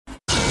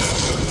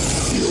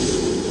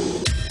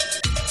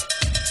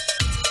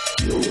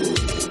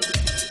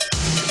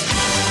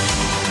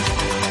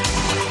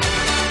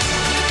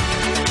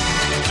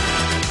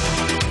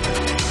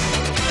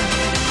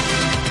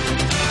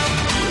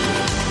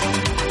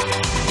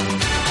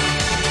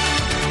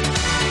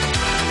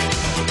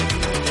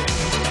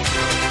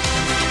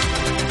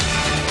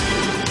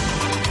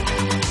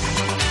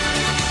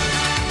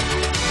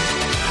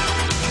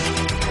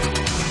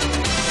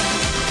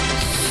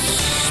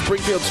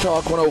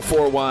Sports Talk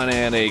 104.1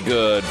 and a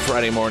good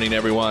Friday morning,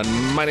 everyone.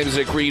 My name is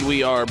Nick Reed.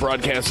 We are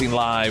broadcasting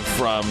live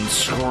from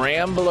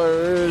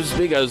Scramblers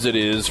because it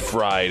is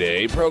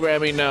Friday.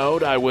 Programming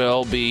note, I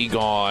will be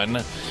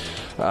gone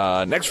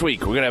next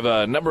week. We're going to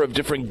have a number of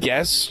different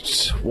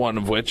guests, one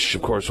of which,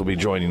 of course, will be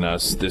joining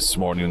us this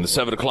morning in the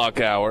 7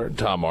 o'clock hour,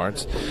 Tom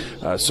Martz.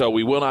 So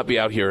we will not be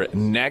out here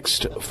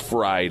next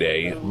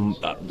Friday.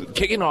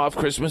 Kicking off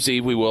Christmas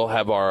Eve, we will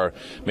have our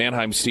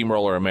Mannheim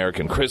Steamroller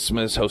American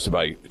Christmas, hosted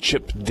by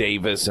Chip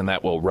Davis, and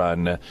that will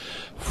run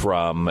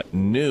from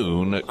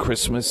noon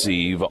Christmas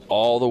Eve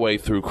all the way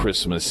through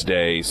Christmas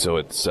Day. So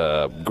it's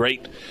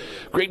great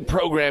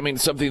programming,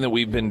 something that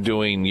we've been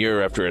doing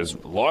year after, as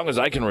long as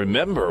I can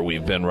remember.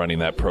 We've been running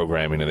that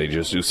programming, and they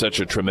just do such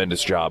a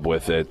tremendous job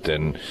with it.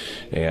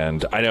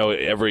 And I know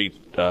every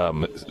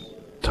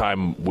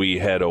time we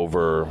head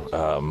over,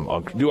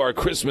 do our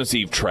Christmas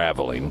Eve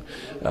traveling,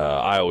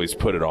 I always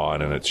put it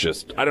on, and it's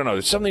just, I don't know,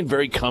 there's something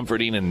very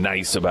comforting and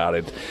nice about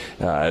it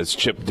as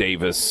Chip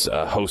Davis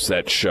hosts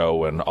that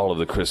show and all of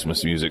the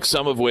Christmas music,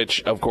 some of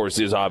which, of course,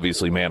 is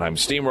obviously Mannheim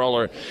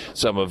Steamroller,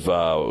 some of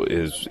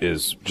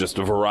is just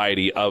a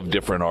variety of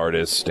different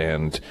artists,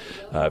 and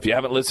if you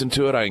haven't listened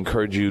to it, I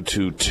encourage you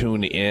to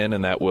tune in,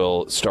 and that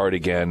will start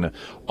again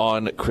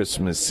on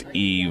Christmas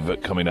Eve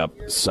coming up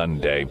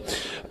Sunday.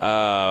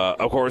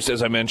 Of course,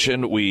 as I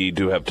mentioned, we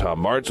do have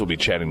Tom Martz. We'll be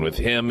chatting with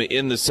him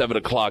in the 7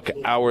 o'clock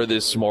hour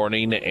this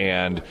morning,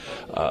 and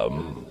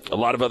a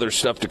lot of other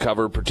stuff to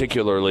cover,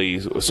 particularly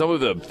some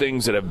of the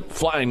things that have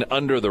flying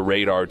under the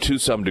radar to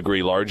some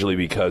degree, largely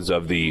because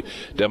of the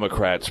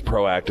Democrats'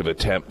 proactive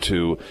attempt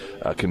to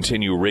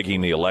continue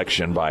rigging the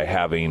election by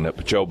having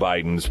Joe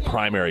Biden's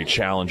primary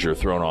challenger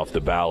thrown off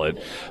the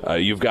ballot.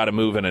 You've got to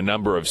move in a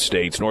number of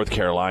states, North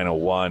Carolina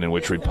one, in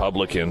which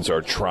Republicans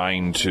are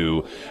trying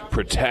to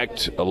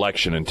protect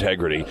election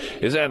integrity.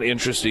 Isn't that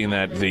interesting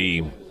that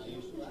the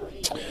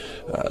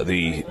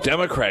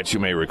Democrats, you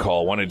may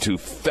recall, wanted to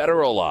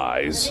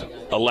federalize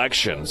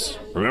elections?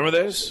 Remember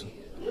this?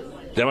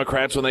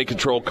 Democrats, when they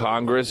controlled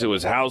Congress, it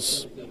was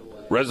House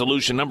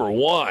Resolution number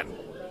 1,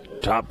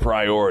 top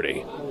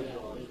priority.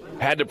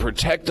 Had to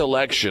protect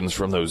elections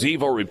from those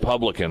evil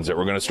Republicans that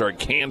were going to start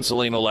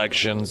canceling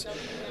elections.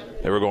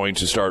 They were going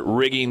to start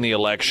rigging the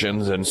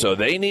elections, and so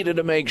they needed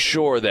to make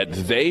sure that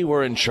they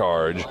were in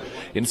charge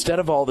instead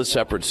of all the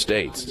separate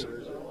states.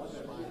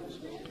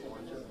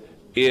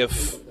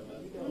 If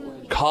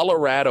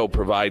Colorado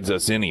provides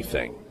us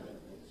anything,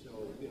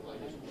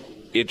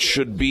 it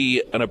should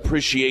be an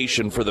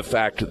appreciation for the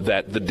fact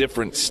that the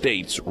different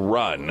states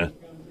run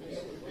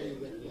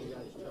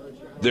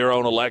their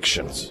own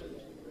elections.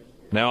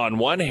 Now, on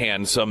one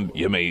hand,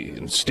 you may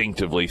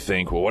instinctively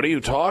think, well, what are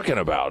you talking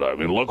about? I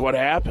mean, look what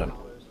happened.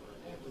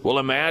 Well,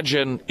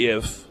 imagine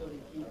if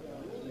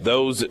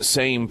those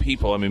same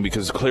people,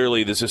 because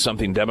clearly this is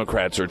something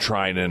Democrats are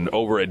trying in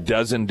over a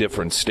dozen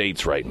different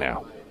states right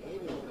now.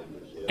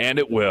 And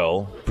it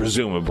will,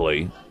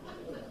 presumably,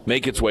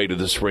 make its way to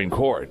the Supreme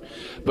Court.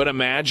 But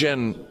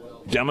imagine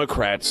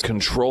Democrats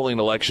controlling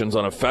elections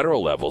on a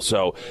federal level,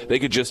 so they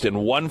could just in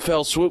one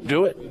fell swoop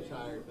do it.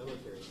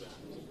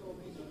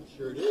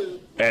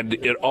 And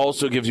it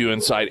also gives you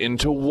insight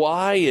into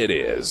why it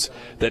is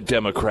that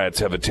Democrats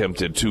have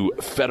attempted to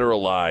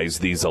federalize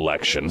these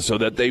elections so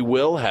that they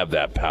will have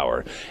that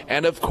power.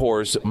 And, of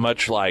course,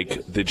 much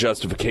like the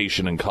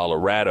justification in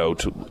Colorado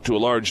to a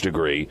large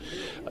degree,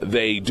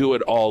 they do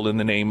it all in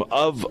the name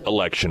of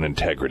election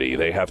integrity.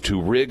 They have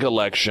to rig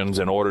elections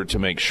in order to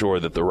make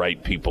sure that the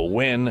right people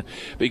win,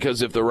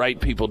 because if the right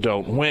people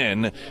don't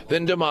win,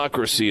 then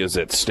democracy is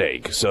at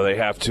stake. So they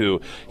have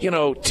to,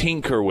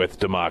 tinker with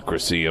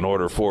democracy in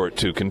order for it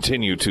to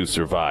continue to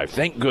survive.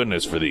 Thank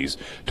goodness for these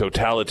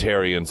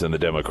totalitarians in the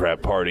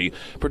Democrat Party,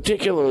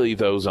 particularly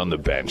those on the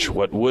bench.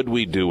 What would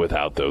we do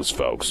without those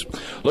folks?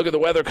 Look at the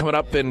weather coming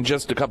up in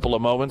just a couple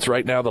of moments.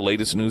 Right now, the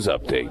latest news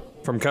update.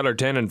 From Color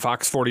 10 and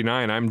Fox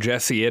 49, I'm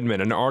Jesse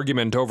Edmond. An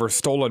argument over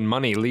stolen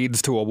money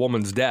leads to a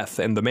woman's death,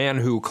 and the man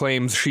who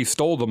claims she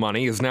stole the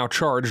money is now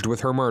charged with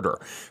her murder.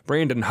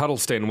 Brandon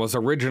Huddleston was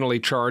originally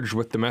charged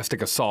with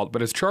domestic assault, but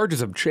his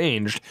charges have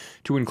changed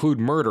to include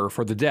murder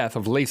for the death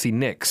of Lacey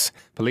Nix.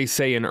 Police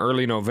say in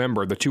early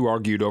November, the two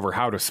argued over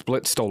how to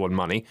split stolen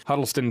money.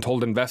 Huddleston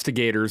told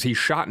investigators he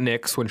shot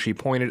Nix when she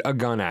pointed a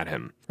gun at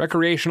him.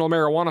 Recreational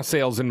marijuana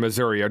sales in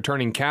Missouri are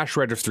turning cash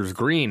registers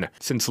green.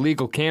 Since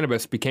legal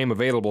cannabis became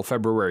available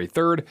February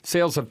 3rd,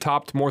 sales have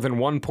topped more than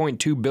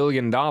 $1.2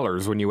 billion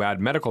when you add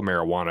medical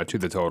marijuana to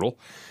the total.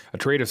 A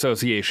trade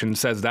association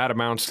says that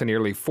amounts to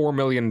nearly $4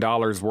 million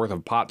worth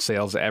of pot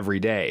sales every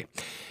day.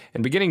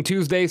 And beginning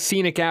Tuesday,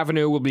 Scenic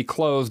Avenue will be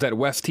closed at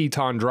West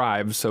Teton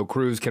Drive so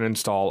crews can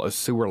install a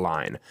sewer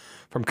line.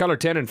 From Color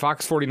 10 and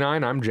Fox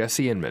 49, I'm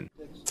Jesse Inman.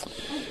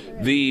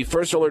 The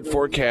First Alert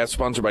Forecast,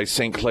 sponsored by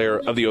St. Clair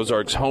of the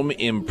Ozarks Home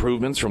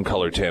Improvements. From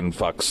Color 10,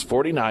 Fox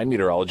 49,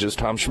 meteorologist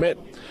Tom Schmidt.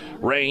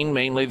 Rain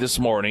mainly this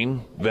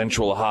morning,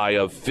 eventual high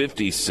of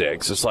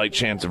 56. A slight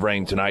chance of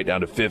rain tonight down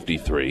to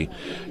 53.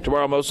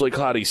 Tomorrow mostly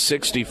cloudy,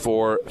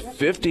 64,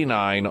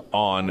 59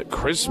 on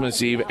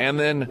Christmas Eve, and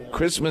then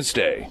Christmas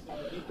Day.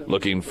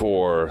 looking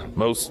for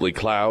mostly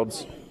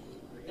clouds,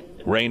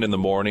 rain in the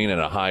morning, and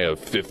a high of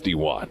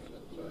 51.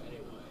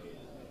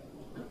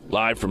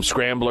 Live from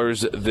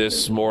Scramblers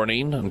this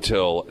morning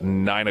until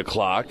 9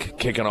 o'clock,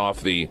 kicking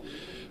off I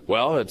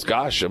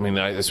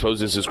suppose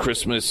this is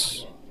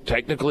Christmas.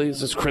 Technically,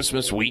 this is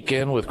Christmas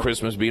weekend, with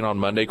Christmas being on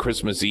Monday,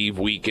 Christmas Eve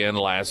weekend,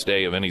 last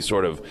day of any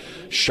sort of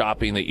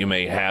shopping that you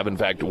may have. In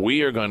fact,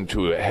 we are going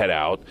to head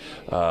out,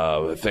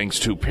 thanks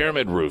to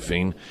Pyramid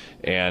Roofing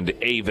and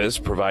Avis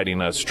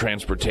providing us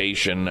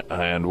transportation,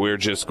 and we're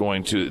just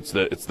going to,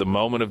 it's the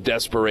moment of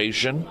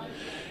desperation.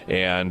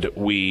 And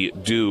we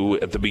do,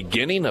 at the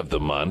beginning of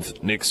the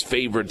month, Nick's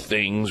favorite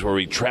things, where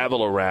we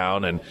travel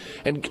around and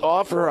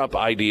offer up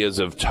ideas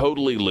of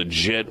totally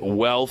legit,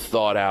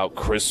 well-thought-out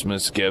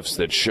Christmas gifts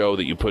that show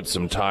that you put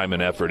some time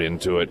and effort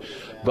into it.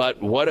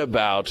 But what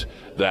about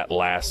that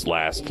last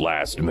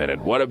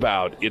minute? What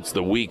about it's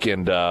the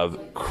weekend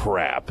of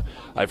crap?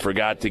 I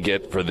forgot to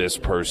get for this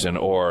person,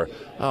 or,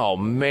 oh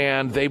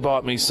man, they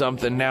bought me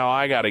something, now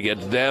I got to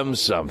get them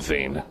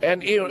something.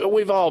 And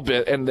we've all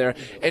been in there,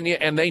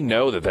 and they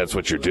know that that's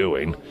what you're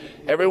doing.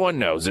 Everyone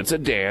knows it's a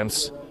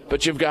dance,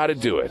 but you've got to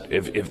do it.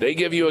 If they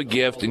give you a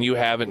gift and you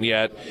haven't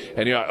yet,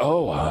 and you're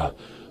like,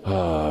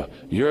 a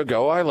year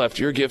ago I left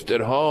your gift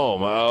at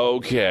home.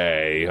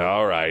 Okay,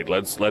 all right,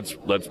 let's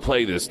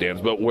play this dance.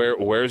 But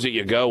where is it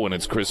you go when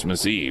it's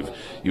Christmas Eve?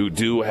 You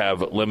do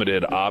have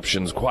limited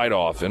options quite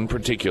often,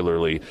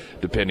 particularly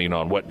depending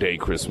on what day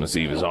Christmas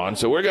Eve is on.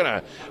 So we're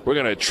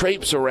gonna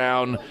traipse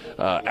around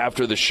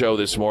after the show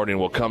this morning.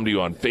 We'll come to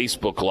you on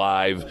Facebook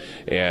Live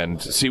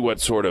and see what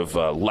sort of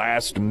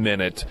last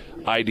minute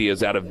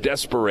ideas out of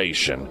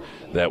desperation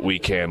that we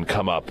can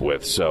come up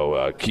with.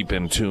 So keep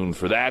in tune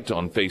for that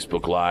on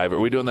Facebook Live. Are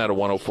we doing that at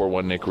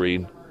 104.1 Nick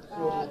Reed?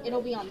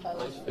 It'll be on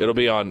both. It'll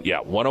be on,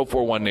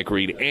 104.1 Nick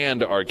Reed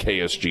and our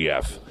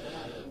KSGF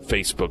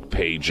Facebook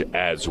page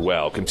as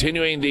well.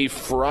 Continuing the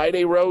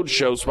Friday Road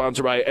Show,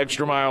 sponsored by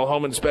Extra Mile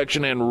Home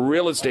Inspection and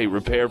Real Estate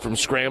Repair from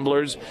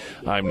Scramblers.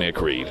 I'm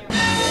Nick Reed.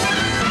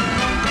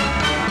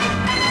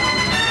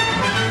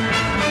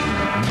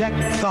 Deck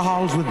the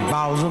halls with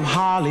boughs of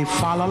holly.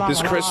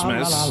 This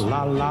Christmas,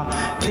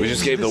 we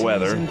just gave the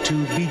weather, and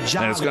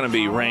it's going to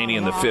be rainy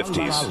in the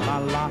 50s.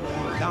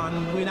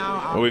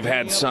 We've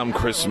had some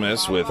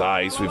Christmas with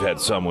ice, we've had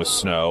some with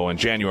snow, and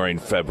January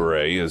and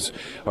February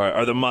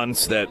are the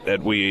months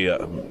that we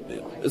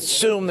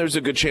assume there's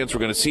a good chance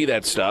we're going to see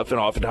that stuff, and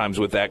oftentimes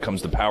with that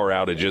comes the power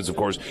outages. Of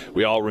course,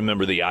 we all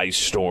remember the ice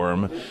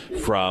storm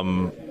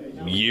from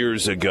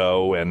years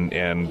ago,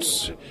 and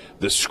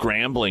the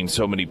scrambling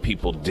so many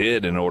people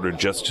did in order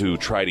just to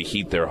try to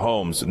heat their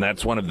homes. And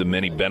that's one of the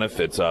many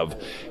benefits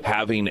of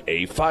having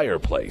a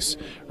fireplace,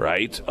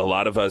 right? A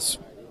lot of us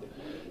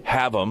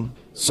have them.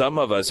 Some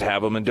of us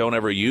have them and don't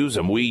ever use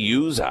them. We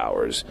use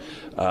ours.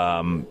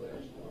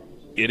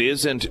 It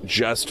isn't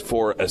just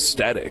for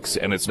aesthetics,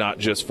 and it's not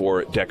just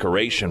for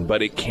decoration,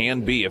 but it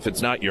can be, if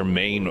it's not your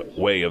main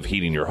way of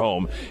heating your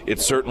home,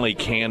 it certainly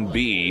can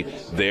be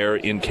there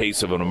in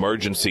case of an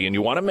emergency, and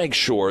you want to make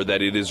sure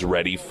that it is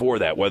ready for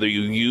that, whether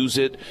you use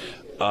it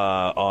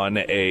on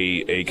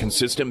a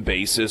consistent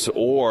basis,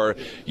 or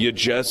you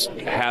just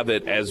have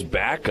it as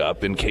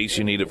backup in case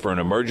you need it for an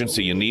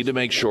emergency. You need to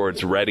make sure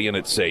it's ready and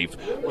it's safe.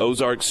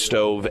 Ozark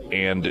Stove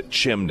and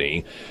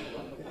Chimney.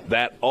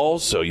 That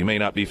also, you may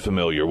not be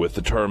familiar with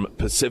the term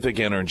Pacific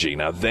Energy.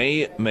 Now,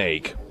 they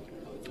make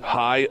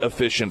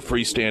high-efficient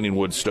freestanding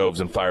wood stoves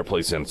and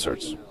fireplace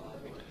inserts.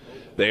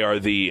 They are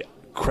the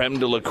creme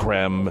de la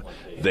creme.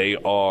 They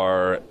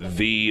are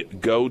the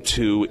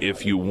go-to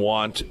if you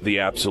want the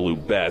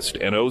absolute best.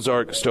 And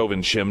Ozark Stove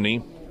and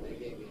Chimney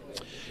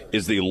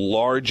is the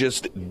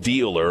largest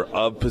dealer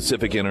of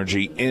Pacific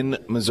Energy in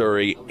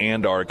Missouri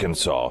and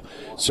Arkansas.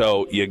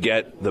 So you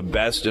get the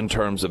best in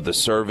terms of the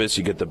service,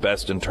 you get the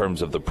best in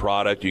terms of the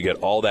product, you get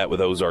all that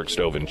with Ozark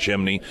Stove and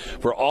Chimney.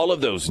 For all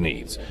of those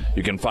needs,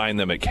 you can find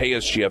them at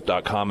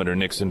ksgf.com under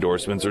Nick's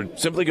endorsements, or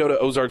simply go to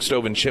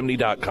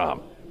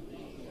ozarkstoveandchimney.com.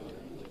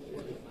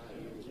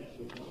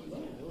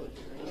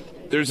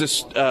 There's a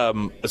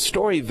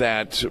story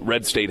that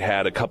Red State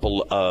had a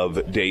couple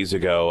of days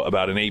ago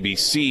about an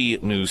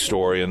ABC news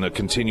story and the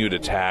continued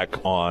attack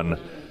on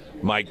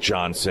Mike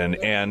Johnson.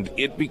 And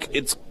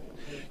it's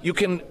you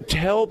can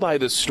tell by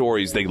the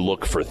stories they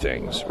look for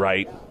things,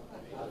 right?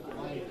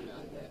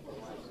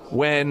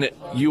 When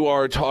you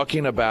are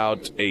talking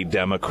about a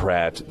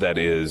Democrat that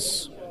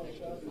is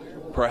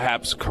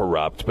perhaps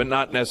corrupt, but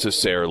not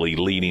necessarily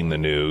leading the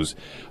news,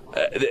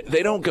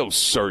 they don't go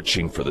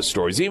searching for the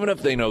stories. Even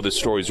if they know the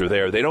stories are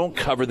there, they don't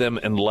cover them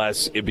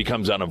unless it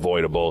becomes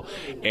unavoidable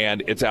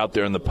and it's out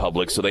there in the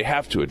public, so they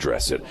have to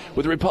address it.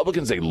 With the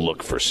Republicans, they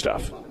look for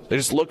stuff. They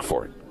just look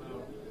for it.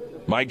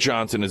 Mike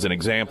Johnson is an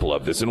example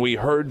of this, and we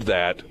heard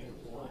that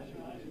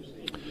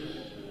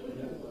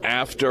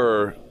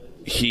after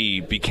he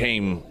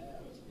became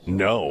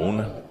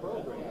known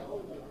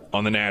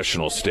on the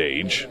national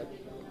stage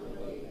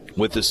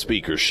with the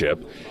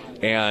speakership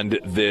and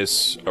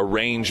this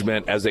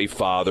arrangement as a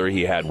father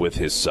he had with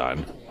his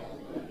son.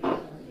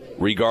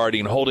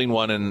 regarding holding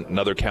one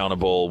another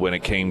accountable when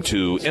it came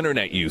to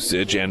internet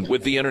usage. And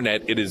with the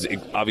internet, it is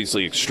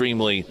obviously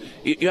extremely,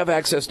 you have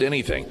access to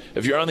anything.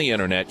 If you're on the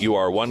internet, you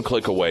are one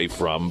click away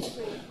from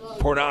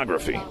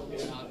pornography.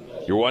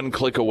 You're one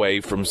click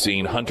away from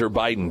seeing Hunter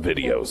Biden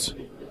videos.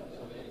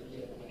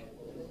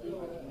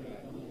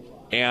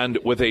 And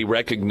with a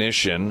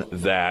recognition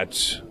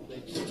that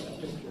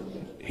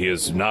he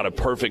is not a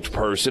perfect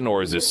person,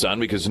 or is his son,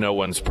 because no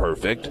one's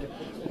perfect,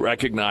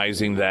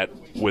 recognizing that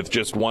with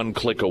just one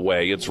click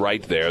away, it's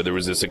right there. There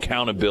was this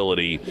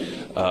accountability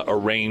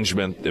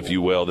arrangement, if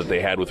you will, that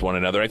they had with one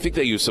another. I think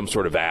they used some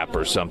sort of app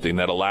or something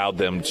that allowed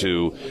them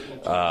to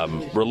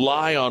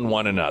rely on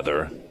one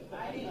another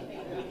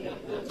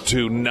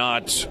to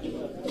not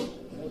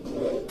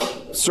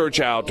search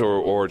out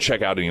or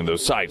check out any of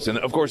those sites. And,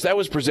 of course, that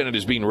was presented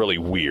as being really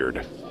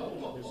weird.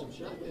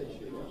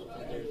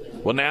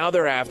 Well, now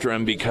they're after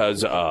him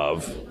because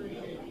of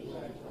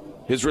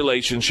his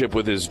relationship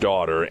with his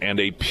daughter and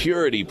a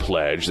purity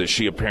pledge that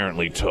she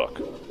apparently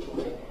took.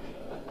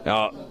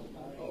 Now,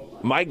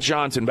 Mike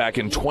Johnson, back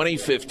in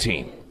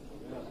 2015,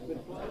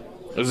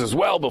 this is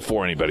well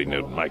before anybody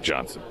knew Mike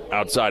Johnson,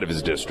 outside of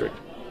his district.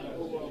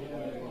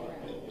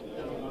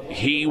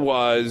 He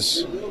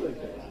was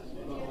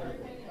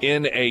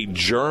in a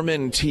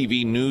German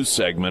TV news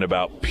segment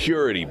about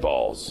purity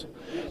balls.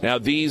 Now,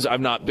 these,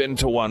 I've not been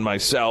to one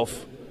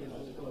myself,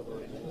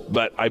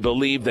 but I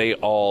believe they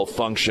all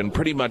function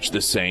pretty much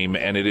the same,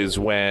 and it is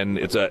when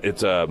it's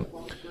a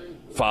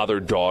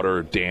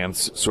father-daughter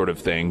dance sort of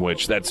thing,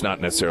 which that's not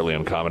necessarily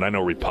uncommon. I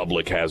know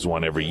Republic has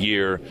one every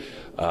year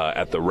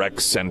at the rec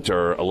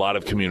center. A lot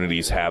of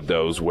communities have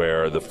those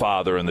where the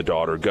father and the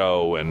daughter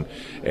go, and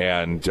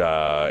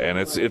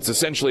it's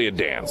essentially a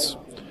dance.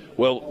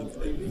 Well,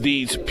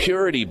 these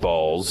purity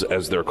balls,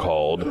 as they're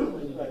called,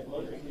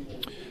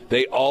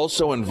 they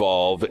also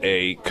involve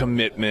a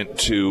commitment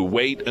to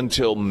wait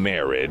until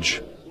marriage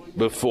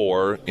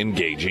before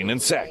engaging in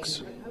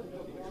sex.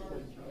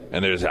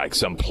 And there's like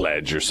some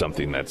pledge or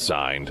something that's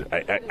signed.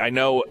 I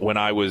know when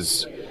I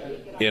was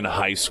in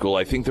high school,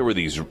 I think there were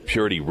these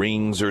purity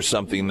rings or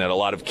something that a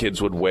lot of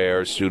kids would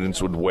wear,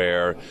 students would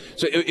wear.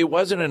 So it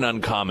wasn't an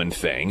uncommon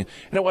thing.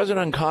 And it wasn't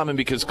uncommon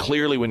because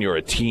clearly when you're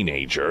a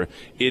teenager,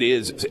 it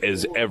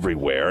is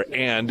everywhere,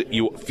 and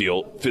you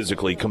feel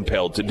physically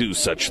compelled to do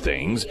such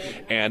things,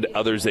 and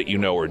others that you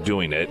know are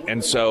doing it.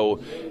 And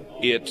so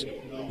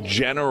it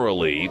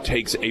generally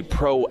takes a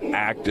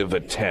proactive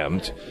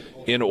attempt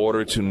in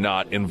order to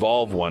not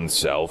involve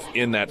oneself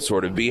in that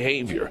sort of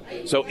behavior.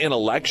 So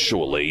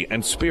intellectually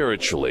and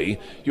spiritually,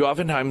 you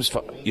oftentimes,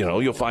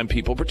 you'll find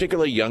people,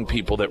 particularly young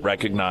people, that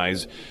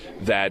recognize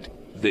that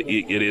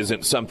it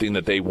isn't something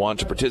that they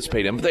want to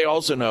participate in, but they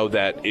also know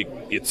that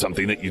it's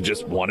something that you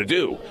just want to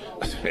do.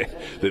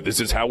 That this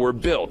is how we're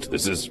built.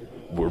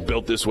 We're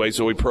built this way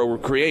so we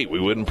procreate. We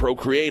wouldn't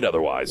procreate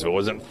otherwise if it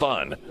wasn't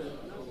fun.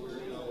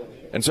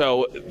 And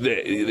so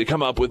they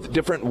come up with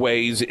different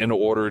ways in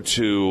order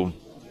to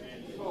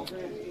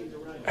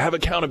have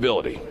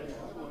accountability.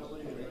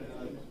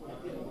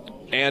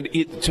 And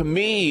to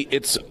me,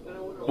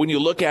 when you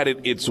look at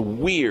it, it's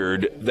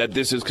weird that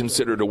this is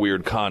considered a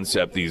weird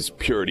concept, these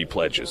purity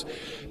pledges,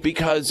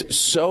 because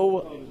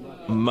so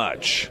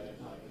much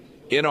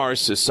in our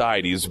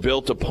society is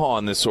built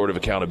upon this sort of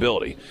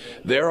accountability.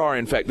 There's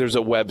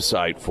a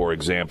website, for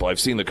example,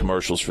 I've seen the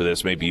commercials for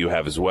this, maybe you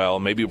have as well,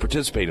 maybe you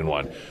participate in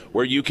one,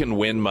 where you can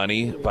win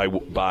money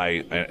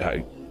by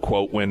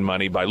quote, win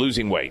money by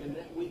losing weight.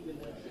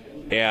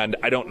 And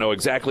I don't know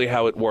exactly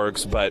how it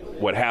works, but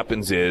what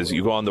happens is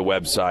you go on the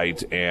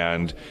website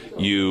and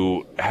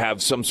you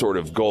have some sort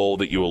of goal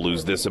that you will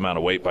lose this amount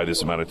of weight by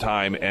this amount of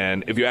time.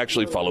 And if you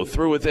actually follow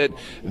through with it,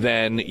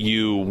 then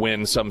you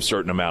win some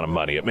certain amount of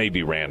money. It may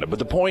be random. But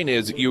the point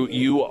is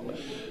you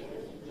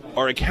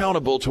are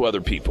accountable to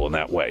other people in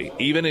that way,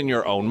 even in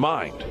your own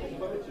mind.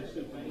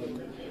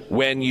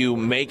 When you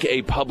make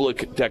a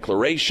public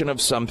declaration of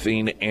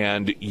something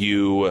and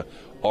you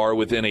are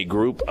within a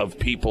group of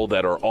people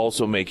that are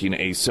also making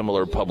a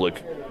similar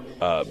public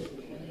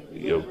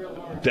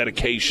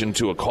dedication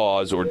to a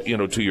cause or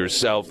to your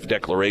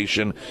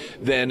self-declaration,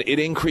 then it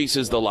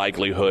increases the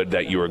likelihood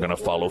that you are going to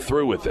follow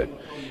through with it.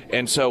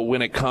 And so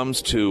when it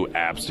comes to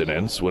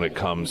abstinence, when it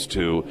comes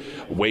to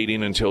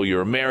waiting until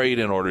you're married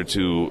in order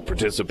to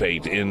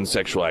participate in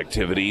sexual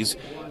activities,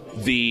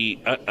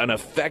 an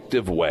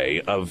effective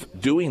way of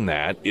doing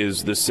that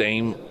is the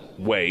same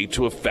way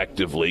to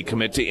effectively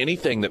commit to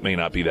anything that may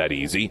not be that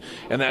easy,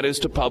 and that is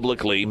to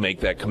publicly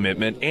make that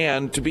commitment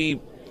and to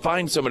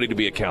find somebody to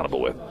be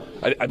accountable with.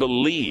 I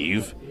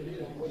believe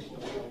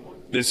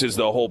this is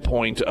the whole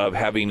point of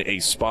having a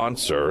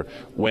sponsor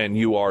when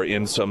you are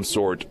in some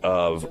sort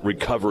of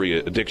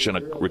addiction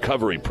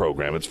recovery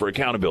program. It's for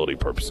accountability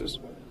purposes.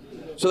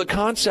 So the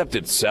concept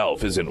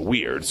itself isn't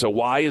weird. So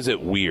why is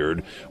it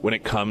weird when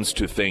it comes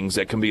to things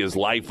that can be as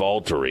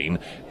life-altering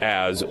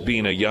as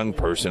being a young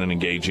person and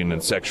engaging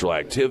in sexual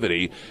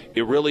activity?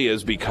 It really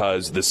is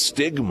because the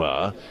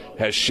stigma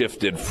has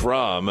shifted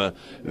from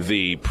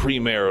the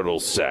premarital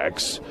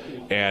sex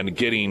and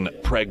getting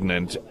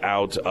pregnant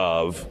out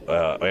of,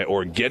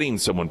 or getting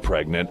someone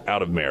pregnant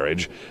out of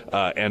marriage.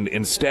 And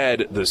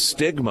instead, the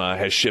stigma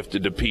has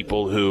shifted to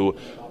people who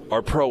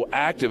are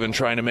proactive in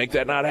trying to make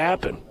that not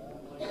happen.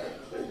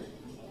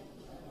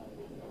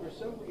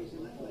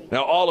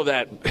 Now, all of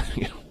that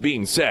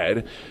being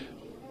said,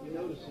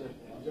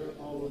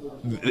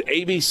 the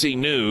ABC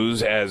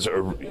News has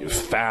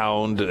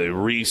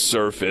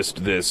resurfaced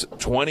this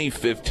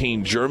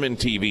 2015 German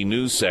TV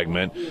news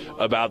segment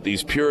about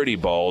these purity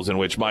balls in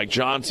which Mike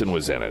Johnson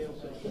was in it.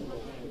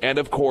 And,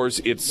 of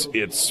course,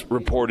 it's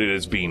reported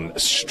as being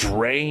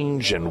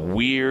strange and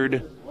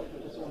weird.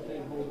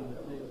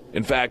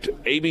 In fact,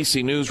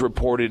 ABC News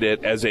reported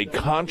it as a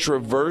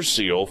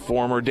controversial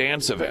formal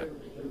dance event.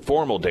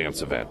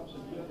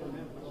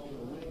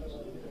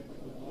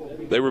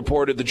 They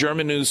reported the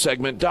German news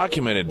segment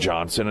documented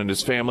Johnson and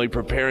his family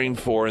preparing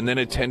for and then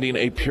attending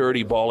a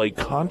purity ball, a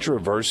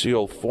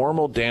controversial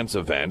formal dance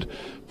event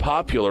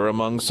popular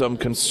among some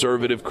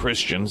conservative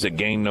Christians that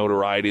gained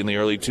notoriety in the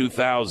early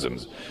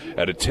 2000s.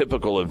 At a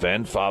typical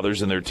event,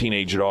 fathers and their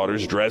teenage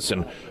daughters dress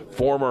in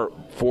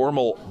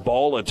formal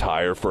ball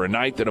attire for a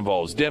night that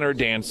involves dinner,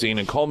 dancing,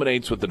 and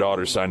culminates with the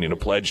daughter signing a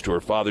pledge to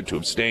her father to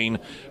abstain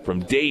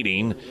from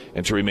dating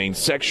and to remain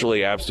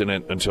sexually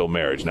abstinent until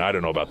marriage. Now, I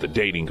don't know about the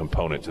dating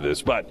component to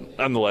this, but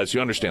nonetheless,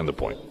 you understand the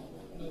point.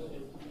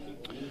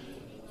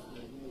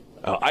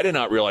 I did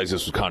not realize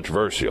this was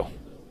controversial.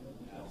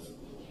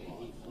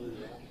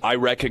 I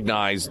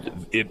recognized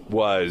it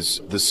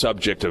was the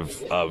subject of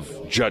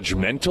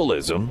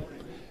judgmentalism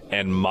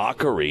and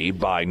mockery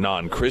by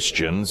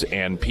non-Christians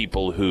and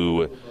people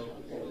who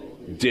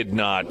did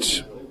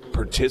not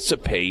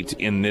participate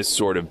in this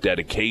sort of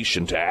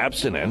dedication to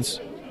abstinence.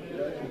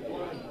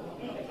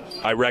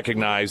 I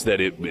recognize that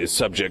it is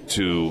subject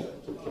to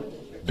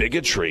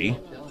bigotry.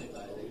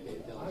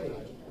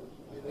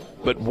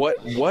 But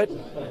what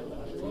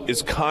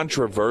is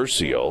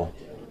controversial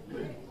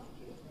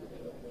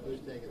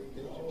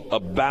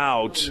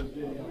about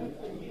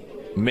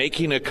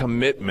making a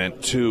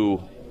commitment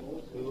to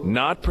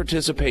not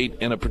participate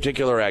in a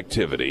particular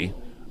activity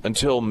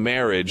until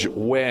marriage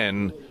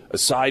when,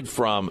 aside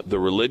from the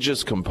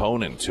religious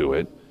component to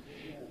it,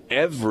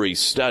 every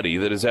study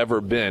that has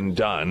ever been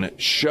done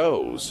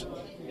shows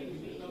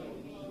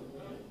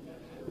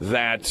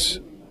that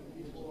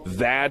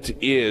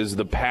is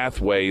the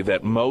pathway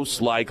that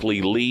most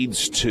likely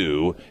leads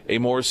to a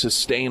more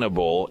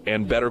sustainable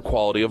and better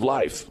quality of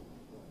life.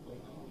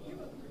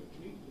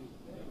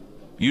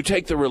 You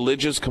take the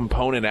religious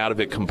component out of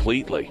it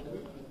completely,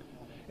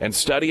 and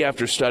study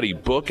after study,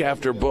 book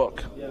after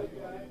book,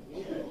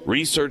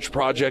 research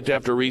project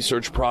after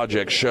research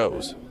project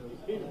shows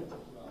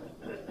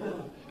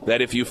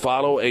that if you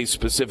follow a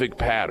specific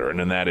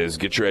pattern, and that is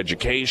get your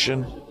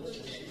education,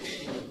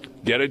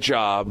 get a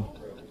job,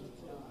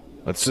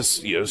 let's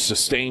just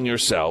sustain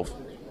yourself,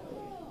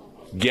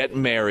 get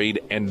married,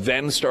 and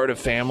then start a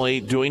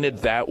family, doing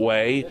it that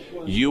way,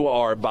 you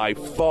are by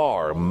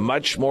far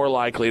much more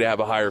likely to have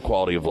a higher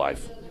quality of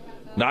life.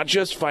 Not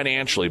just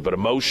financially, but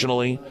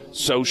emotionally,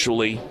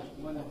 socially.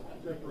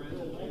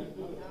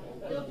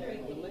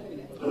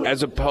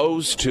 As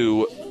opposed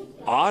to,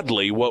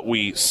 oddly, what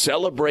we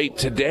celebrate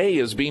today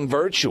as being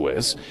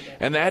virtuous,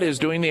 and that is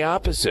doing the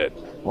opposite.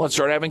 Well, let's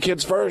start having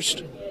kids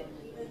first.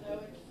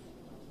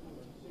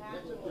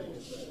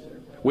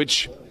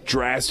 Which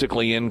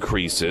drastically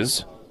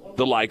increases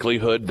the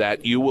likelihood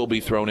that you will be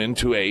thrown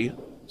into a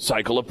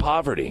cycle of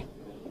poverty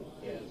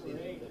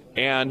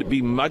and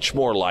be much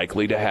more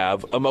likely to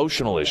have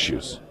emotional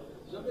issues,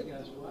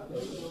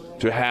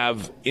 to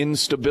have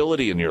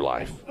instability in your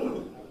life.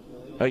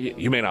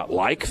 You may not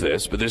like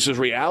this, but this is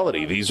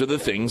reality. These are the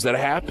things that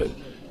happen.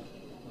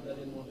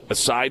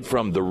 Aside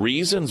from the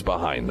reasons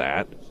behind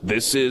that,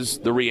 this is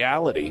the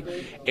reality.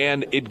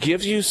 And it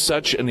gives you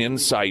such an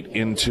insight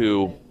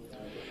into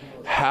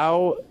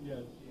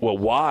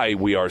why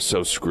we are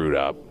so screwed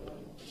up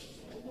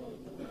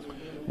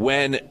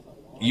when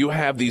you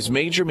have these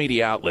major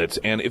media outlets.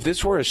 And if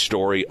this were a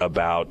story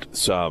about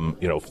some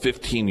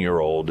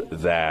 15-year-old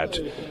that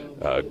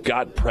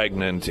got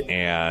pregnant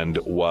and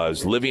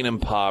was living in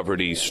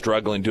poverty,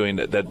 struggling, doing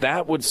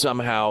that would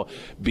somehow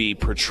be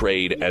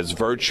portrayed as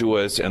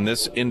virtuous, and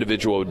this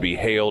individual would be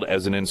hailed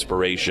as an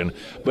inspiration.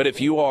 But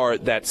if you are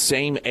that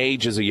same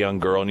age as a young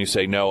girl and you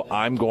say, no,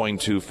 I'm going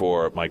to,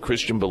 for my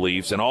Christian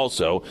beliefs, and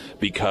also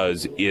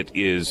because it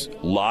is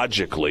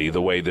logically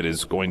the way that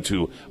is going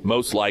to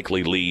most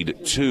likely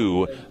lead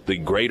to the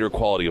greater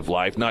quality of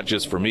life, not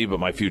just for me, but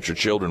my future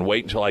children,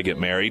 wait until I get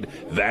married,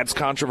 that's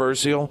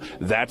controversial.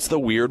 That's the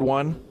weird one.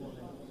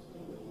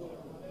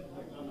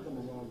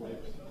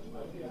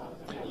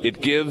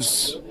 It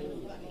gives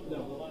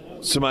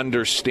some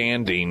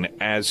understanding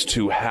as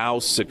to how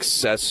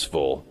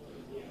successful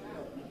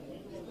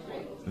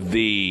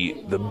the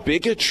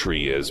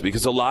bigotry is,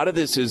 because a lot of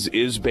this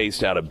is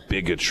based out of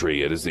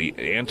bigotry. It is the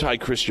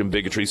anti-Christian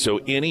bigotry,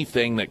 so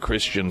anything that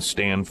Christians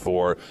stand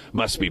for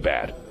must be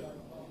bad.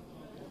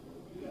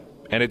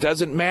 And it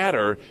doesn't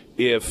matter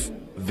if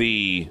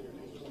the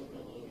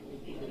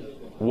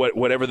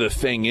whatever the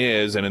thing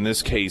is, and in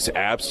this case,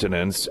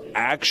 abstinence,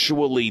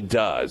 actually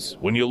does,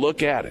 when you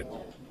look at it,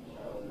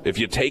 if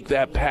you take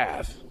that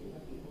path,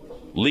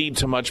 lead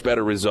to much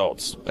better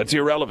results. That's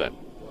irrelevant.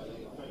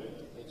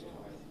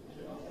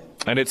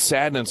 And it's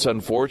sad and it's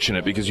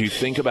unfortunate because you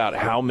think about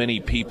how many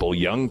people,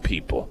 young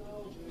people,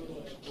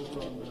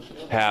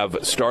 have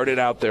started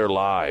out their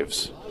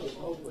lives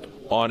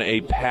on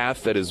a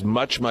path that is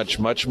much, much,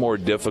 much more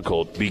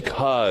difficult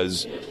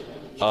because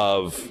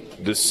of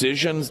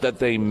decisions that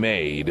they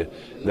made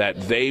that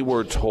they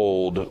were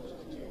told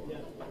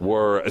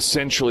were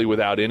essentially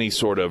without any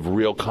sort of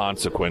real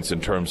consequence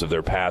in terms of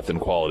their path and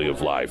quality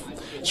of life.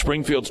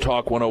 Springfield's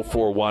Talk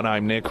 104.1,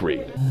 I'm Nick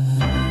Reed.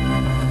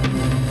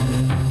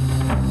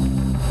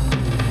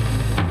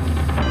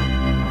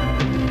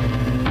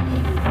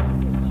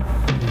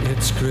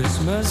 It's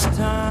Christmas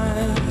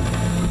time.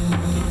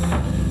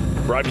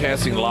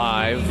 Broadcasting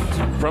live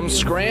from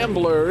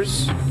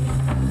Scramblers.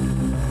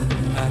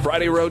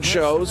 Friday Road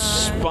Show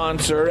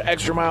sponsor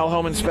Extra Mile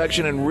Home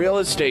Inspection and Real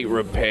Estate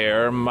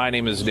Repair. My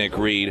name is Nick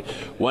Reed.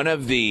 One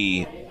of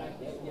the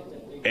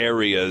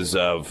areas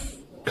of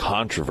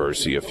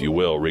controversy, if you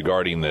will,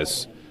 regarding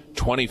this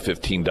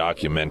 2015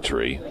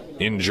 documentary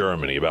in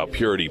Germany about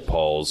purity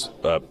balls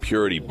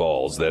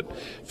that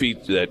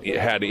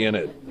had in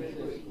it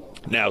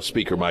now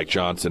Speaker Mike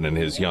Johnson and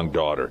his young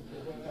daughter,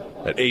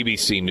 that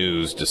ABC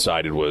News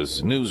decided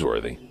was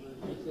newsworthy,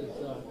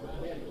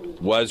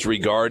 was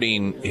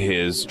regarding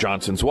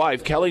Johnson's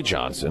wife, Kelly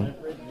Johnson,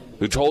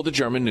 who told the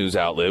German news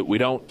outlet, "We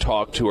don't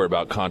talk to her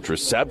about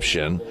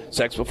contraception.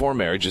 Sex before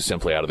marriage is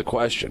simply out of the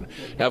question."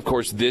 Now, of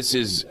course, this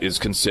is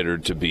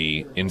considered to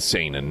be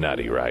insane and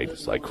nutty, right?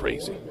 It's like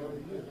crazy.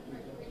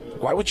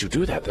 Why would you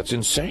do that? That's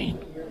insane.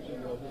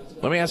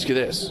 Let me ask you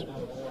this.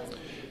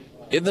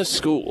 In the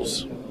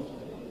schools,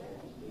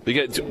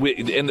 let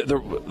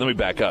me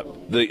back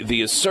up.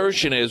 The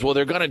assertion is, well,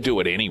 they're going to do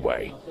it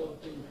anyway.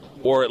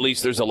 Or at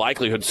least there's a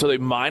likelihood, so they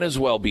might as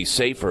well be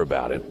safer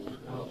about it.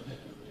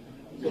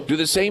 Do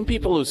the same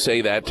people who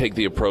say that take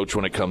the approach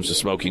when it comes to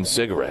smoking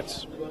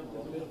cigarettes?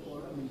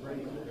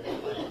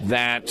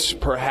 That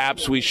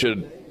perhaps we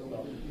should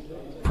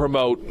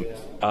promote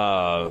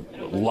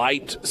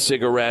light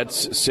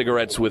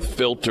cigarettes with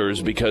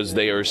filters because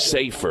they are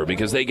safer,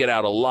 because they get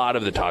out a lot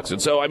of the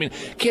toxins. So, I mean,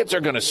 kids are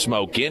going to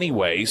smoke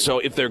anyway, so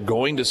if they're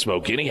going to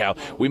smoke anyhow,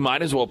 we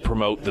might as well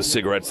promote the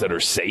cigarettes that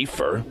are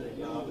safer.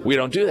 We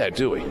don't do that,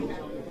 do we?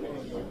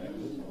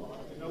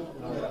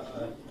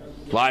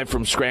 Live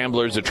from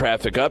Scramblers, a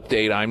traffic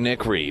update, I'm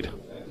Nick Reed.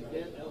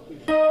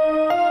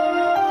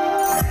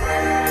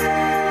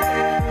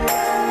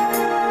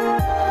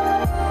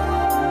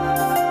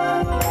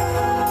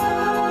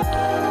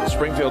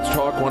 Springfield's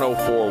Talk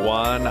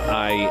 104.1,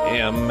 I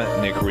am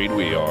Nick Reed.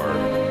 We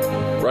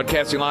are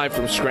broadcasting live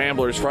from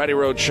Scramblers Friday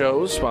Road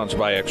Shows, sponsored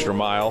by Extra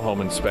Mile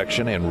Home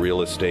Inspection and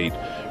Real Estate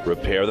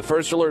Repair. The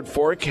first alert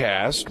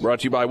forecast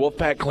brought to you by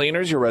Wolfpack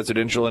Cleaners, your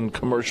residential and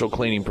commercial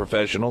cleaning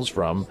professionals,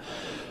 from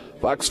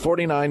Fox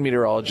 49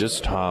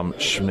 meteorologist Tom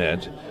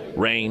Schmidt.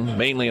 Rain,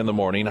 mainly in the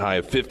morning, high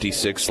of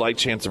 56. Slight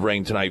chance of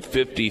rain tonight,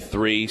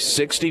 53.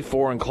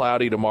 64 and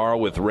cloudy tomorrow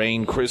with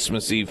rain.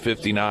 Christmas Eve,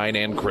 59,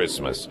 and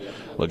Christmas.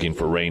 Looking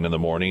for rain in the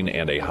morning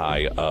and a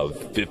high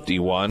of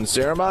 51.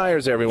 Sarah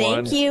Myers,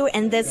 everyone. Thank you.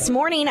 And this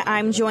morning,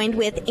 I'm joined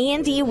with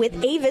Andie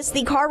with Avis,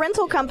 the car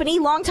rental company.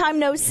 Long time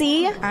no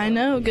see. I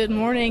know. Good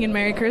morning and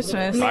Merry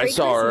Christmas. I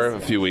saw her a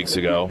few weeks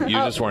ago. You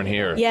just weren't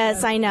here.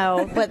 Yes, I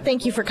know. But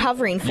thank you for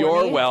covering for me.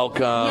 You're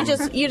welcome.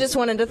 You just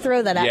wanted to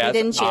throw that at me,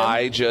 didn't you?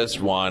 I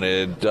just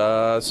wanted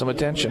some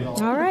attention.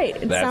 All right.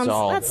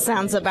 All. That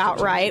sounds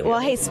about right. Well,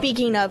 hey,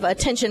 speaking of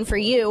attention for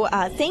you,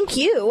 thank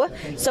you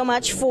so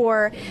much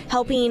for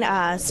helping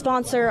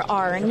sponsor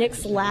our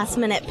Nick's Last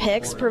Minute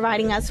Picks,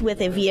 providing us with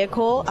a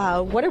vehicle.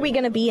 What are we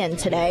going to be in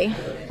today?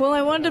 Well,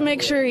 I wanted to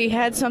make sure he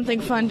had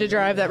something fun to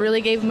drive that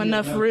really gave him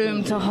enough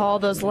room to haul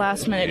those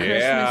last-minute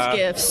Christmas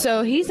gifts.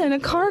 So he's in a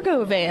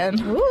cargo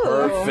van. Ooh.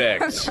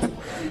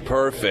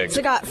 Perfect. So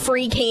it got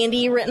free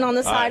candy written on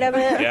the side of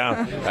it?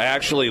 Yeah. I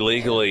actually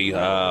legally,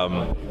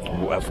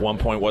 at one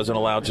point, wasn't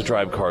allowed to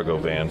drive cargo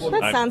vans.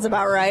 That sounds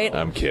about right.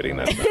 I'm kidding.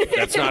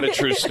 That's not a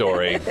true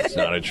story. It's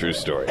not a true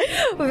story.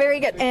 Well, very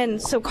good.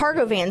 And so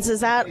cargo vans,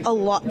 is that a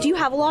lot? Do you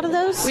have a lot of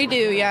those? We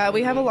do, yeah.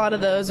 We have a lot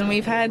of those, and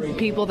we've had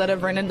people that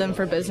have rented them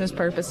for business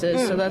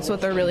purposes, so that's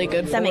what they're really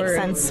good for. That makes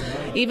sense.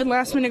 Even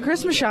last-minute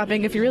Christmas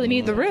shopping if you really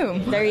need the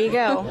room. There you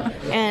go.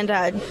 And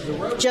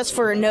just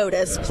for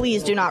notice,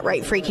 please do not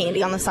write free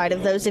candy on the side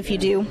of those if you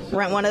do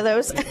rent one of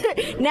those.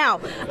 Now,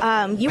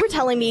 you were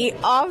telling me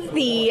off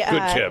the...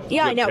 good tip.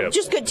 Yeah, good I know. Tip.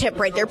 Just good tip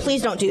right there.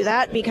 Please don't do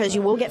that because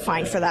you will get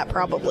fined for that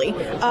probably.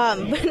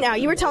 But now,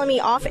 you were telling me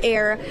off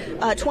air,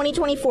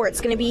 2024,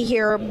 it's going to be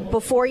here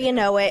before you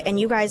know it, and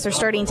you guys are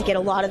starting to get a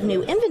lot of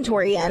new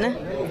inventory in.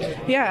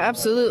 Yeah,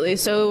 absolutely.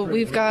 So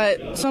we've got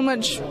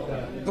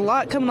a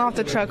lot coming off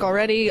the truck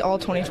already, all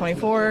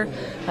 2024.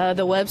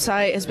 The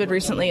website has been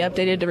recently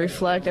updated to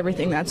reflect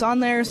everything that's on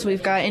there. So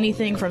we've got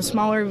anything from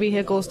smaller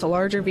vehicles to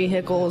larger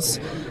vehicles,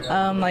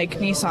 like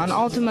Nissan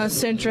Altima,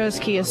 Sentras,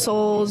 Kia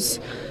Souls,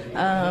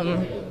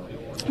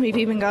 We've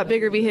even got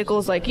bigger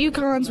vehicles like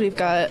Yukons. We've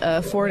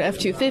got Ford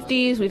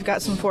F-250s. We've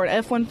got some Ford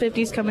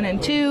F-150s coming in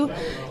too.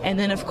 And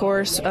then, of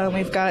course,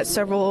 we've got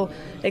several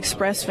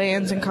express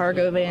vans and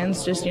cargo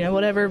vans. Just,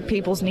 whatever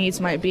people's needs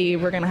might be,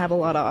 we're going to have a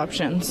lot of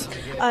options.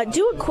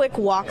 Do a quick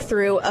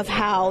walkthrough of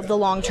how the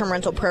long-term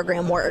rental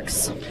program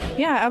works.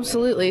 Yeah,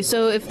 absolutely.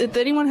 So if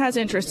anyone has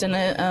interest in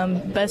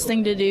it, best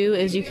thing to do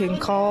is you can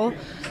call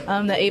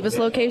the Avis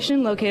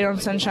location located on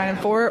Sunshine and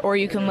Fort, or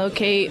you can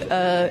locate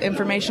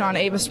information on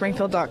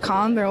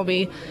avisspringfield.com. There will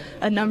be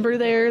a number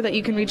there that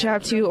you can reach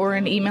out to, or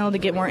an email to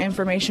get more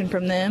information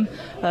from them.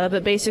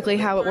 But basically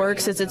how it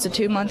works is it's a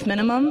 2-month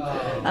minimum.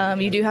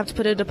 You do have to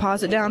put a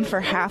deposit down for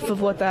half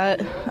of what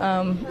that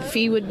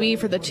fee would be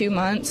for the 2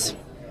 months.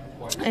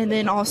 And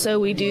then also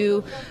we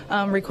do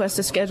request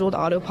a scheduled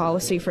auto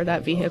policy for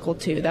that vehicle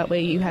too. That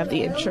way you have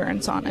the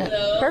insurance on it.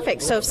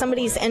 Perfect. So if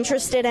somebody's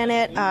interested in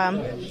it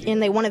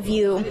and they want to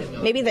view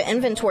maybe the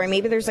inventory,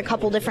 maybe there's a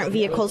couple different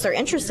vehicles they're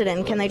interested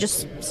in, can they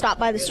just stop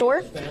by the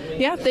store?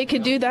 Yeah, they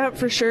could do that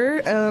for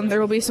sure. There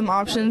will be some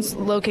options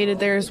located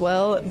there as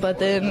well. But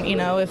then,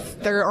 if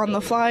they're on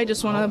the fly,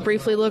 just want to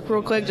briefly look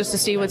real quick just to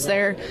see what's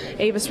there,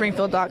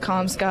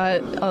 avisspringfield.com's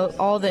got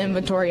all the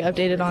inventory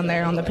updated on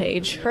there on the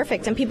page.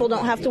 Perfect. And people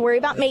don't have to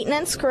worry about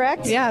maintenance,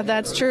 correct? Yeah,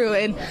 that's true.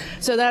 And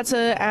so that's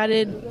a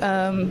added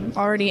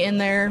already in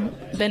there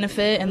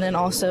benefit. And then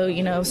also,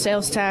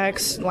 sales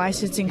tax,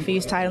 licensing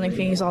fees, titling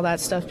fees, all that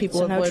stuff.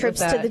 People avoid no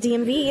trips to the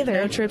DMV either.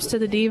 No trips to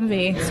the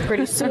DMV. It's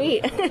pretty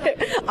sweet.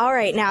 All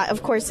right. Now,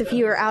 of course, if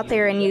you are out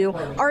there and you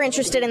are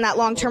interested in that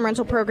long-term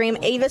rental program,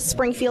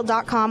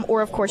 avisspringfield.com,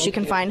 or of course you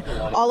can find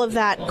all of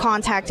that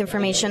contact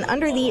information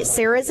under the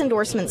Sarah's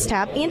Endorsements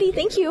tab. Andie,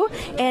 thank you.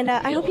 And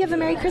I hope you have a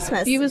Merry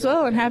Christmas. You as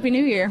well, and Happy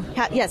New Year.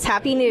 Yes,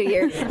 Happy New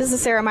Year. This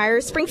is Sarah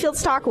Myers,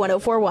 Springfield's Talk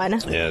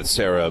 104.1. Yeah,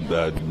 Sarah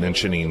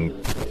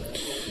mentioning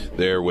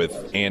there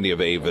with Andie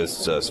of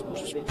Avis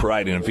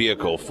providing a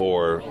vehicle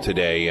for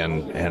today,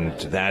 and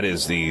that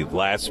is the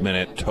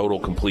last-minute, total,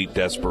 complete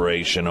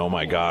desperation. Oh,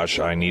 my gosh,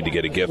 I need to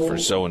get a gift for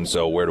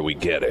so-and-so. Where do we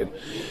get it?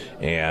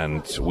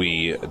 And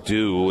we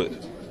do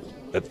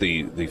at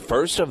the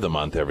first of the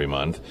month every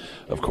month,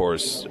 of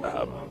course,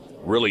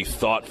 really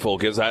thoughtful,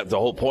 because the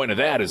whole point of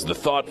that is the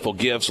thoughtful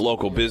gifts,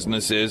 local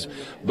businesses.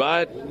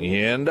 But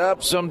you end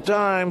up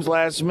sometimes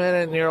last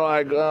minute and you're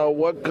like, oh,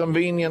 what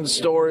convenience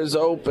store is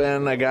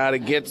open? I got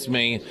it gets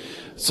me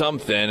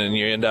something, and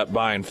you end up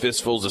buying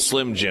fistfuls of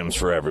Slim Jims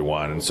for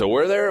everyone. And so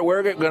we're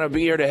going to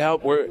be here to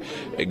help. We're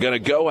going to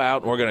go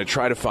out and we're going to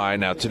try to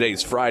find, now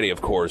today's Friday,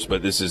 of course,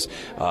 but this is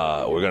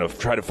we're going to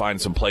try to find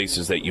some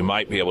places that you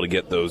might be able to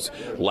get those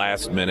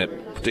last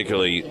minute,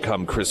 particularly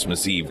come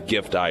Christmas Eve,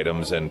 gift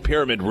items. And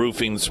Pyramid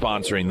Roofing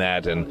sponsoring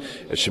that, and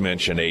as she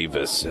mentioned,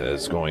 Avis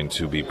is going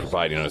to be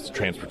providing us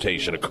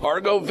transportation, a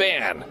cargo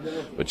van,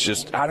 which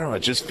just, I don't know,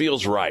 it just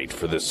feels right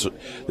for this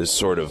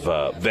sort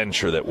of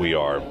venture that we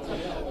are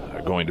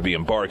going to be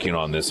embarking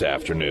on this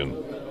afternoon.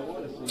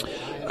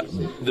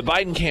 The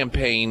Biden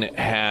campaign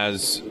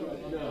has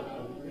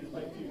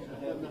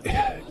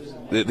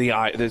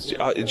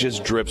it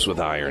just drips with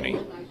irony.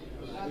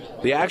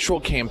 The actual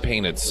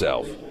campaign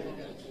itself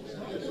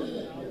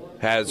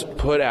has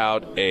put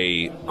out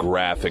a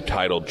graphic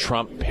titled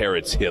 "Trump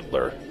Parrots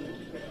Hitler,"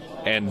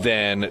 and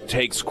then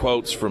takes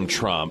quotes from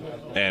Trump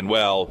and,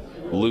 well,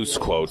 loose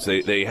quotes.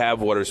 They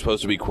have what are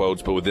supposed to be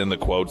quotes, but within the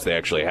quotes they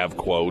actually have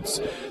quotes.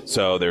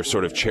 So they're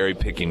sort of cherry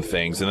picking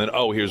things, and then,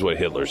 oh, here's what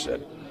Hitler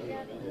said.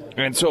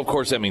 And so of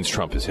course that means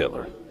Trump is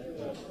Hitler.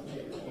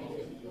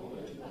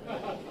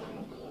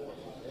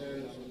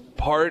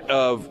 Part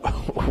of,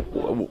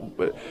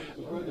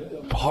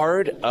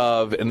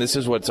 and this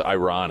is what's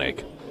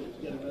ironic,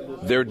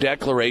 their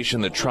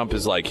declaration that Trump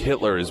is like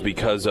Hitler is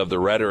because of the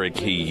rhetoric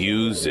he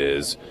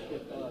uses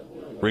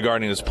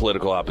regarding his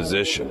political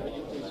opposition.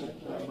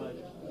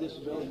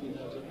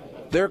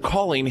 They're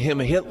calling him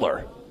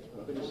Hitler.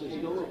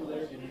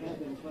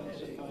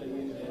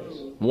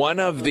 One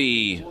of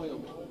the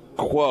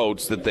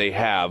quotes that they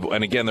have,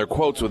 and again, they're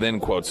quotes within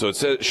quotes, so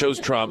it shows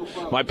Trump,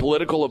 my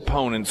political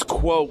opponents,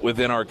 quote,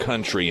 within our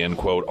country, end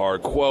quote, are,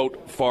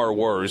 quote, far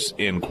worse,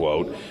 end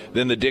quote,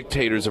 than the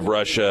dictators of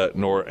Russia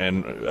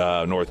and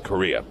North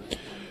Korea.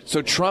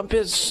 So Trump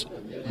is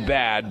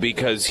bad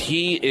because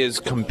he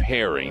is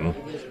comparing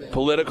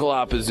political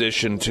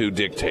opposition to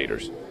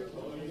dictators.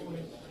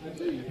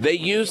 They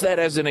use that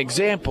as an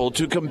example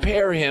to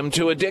compare him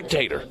to a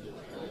dictator.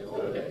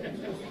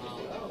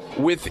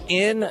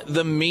 Within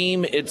the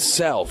meme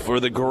itself, or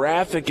the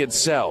graphic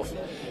itself,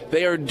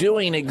 they are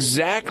doing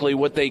exactly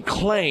what they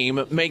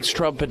claim makes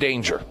Trump a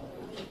danger.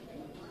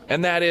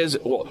 And that is,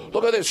 well,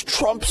 look at this,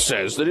 Trump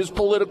says that his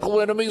political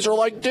enemies are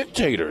like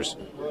dictators.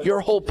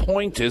 Your whole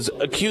point is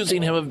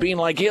accusing him of being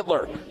like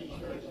Hitler.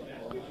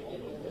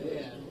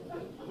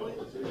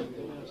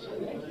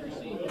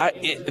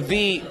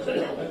 The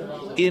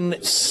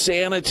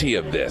insanity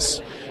of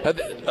this.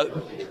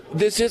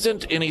 This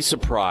isn't any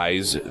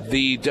surprise.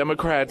 The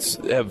Democrats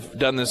have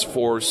done this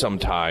for some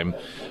time,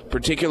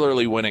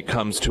 particularly when it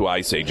comes to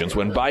ICE agents.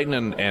 When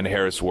Biden and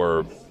Harris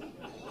were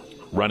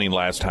running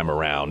last time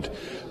around,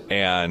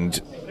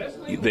 and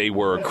they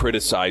were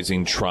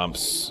criticizing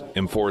Trump's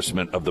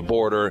enforcement of the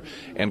border,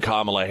 and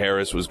Kamala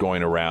Harris was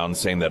going around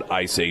saying that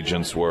ICE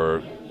agents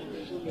were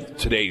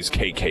today's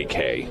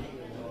KKK.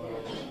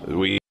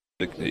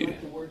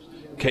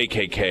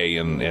 KKK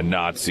and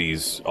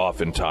Nazis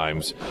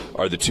oftentimes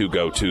are the two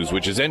go-tos,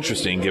 which is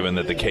interesting given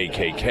that the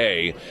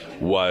KKK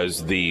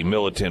was the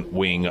militant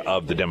wing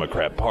of the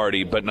Democrat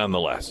Party, but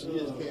nonetheless.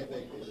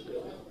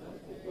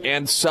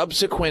 And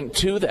subsequent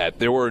to that,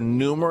 there were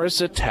numerous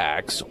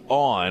attacks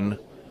on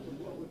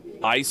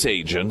ICE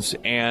agents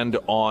and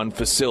on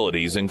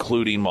facilities,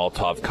 including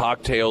Molotov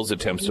cocktails,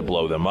 attempts to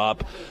blow them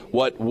up,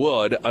 what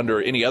would,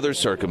 under any other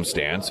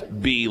circumstance,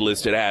 be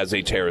listed as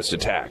a terrorist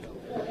attack.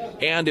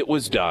 And it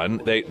was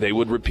done. They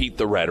would repeat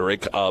the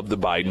rhetoric of the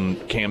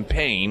Biden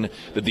campaign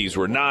that these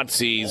were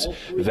Nazis,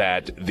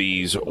 that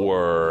these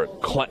were,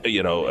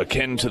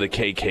 akin to the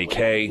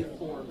KKK.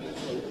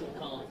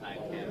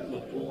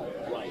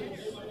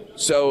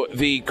 So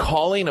the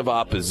calling of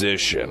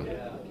opposition,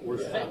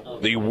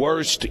 the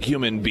worst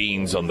human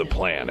beings on the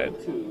planet,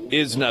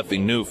 is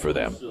nothing new for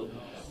them.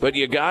 But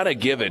you got to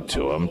give it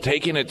to them,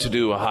 taking it to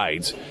new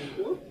heights.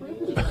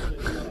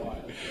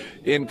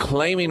 In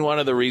claiming one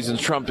of the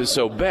reasons Trump is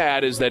so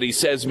bad is that he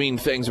says mean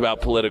things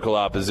about political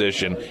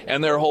opposition,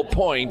 and their whole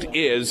point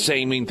is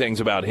saying mean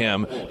things about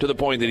him to the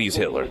point that he's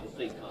Hitler.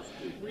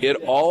 It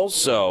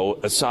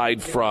also,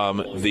 aside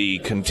from the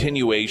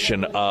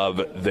continuation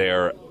of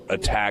their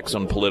attacks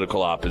on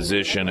political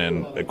opposition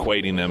and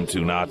equating them to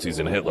Nazis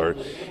and Hitler,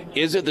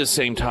 is at the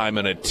same time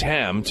an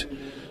attempt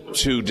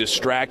to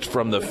distract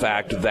from the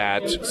fact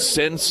that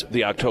since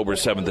the October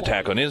 7th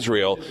attack on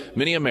Israel,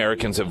 many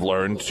Americans have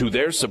learned, to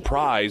their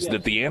surprise,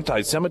 that the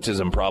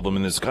anti-Semitism problem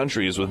in this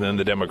country is within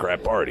the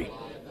Democrat Party.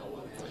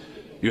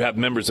 You have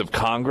members of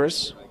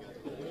Congress,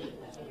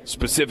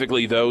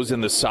 specifically those in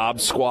the Saab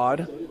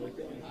squad,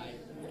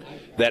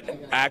 that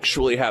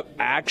actually have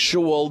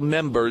actual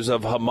members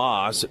of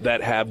Hamas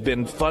that have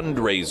been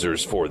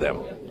fundraisers for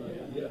them.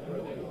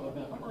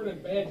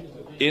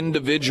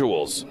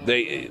 Individuals,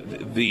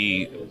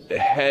 the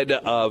head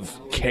of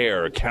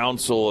CARE,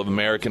 Council of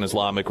American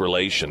Islamic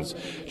Relations,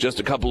 just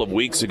a couple of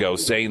weeks ago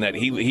saying that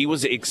he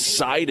was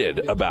excited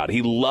about,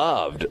 he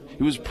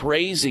was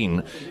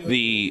praising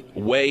the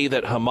way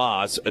that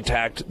Hamas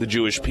attacked the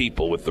Jewish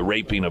people with the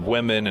raping of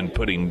women and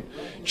putting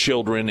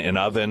children in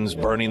ovens,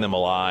 burning them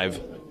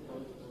alive.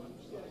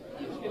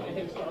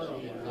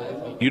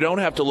 You don't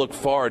have to look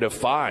far to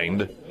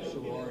find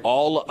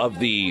all of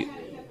the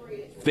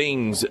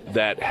things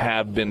that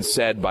have been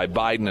said by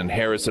Biden and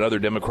Harris and other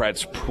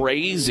Democrats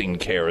praising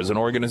CARE as an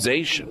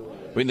organization.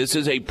 I mean, this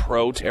is a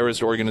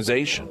pro-terrorist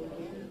organization.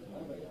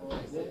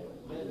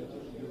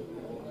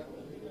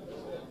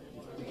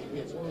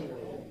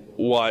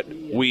 What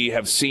we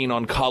have seen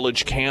on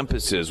college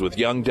campuses with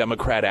young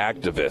Democrat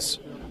activists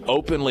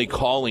openly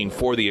calling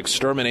for the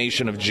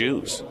extermination of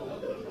Jews.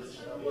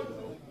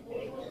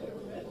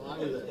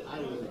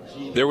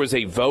 There was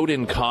a vote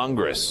in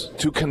Congress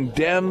to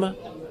condemn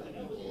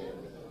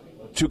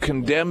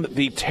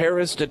the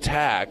terrorist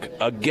attack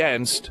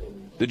against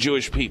the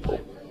Jewish people,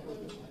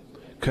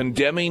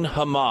 condemning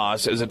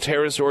Hamas as a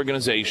terrorist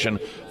organization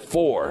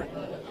for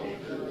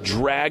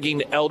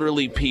dragging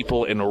elderly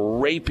people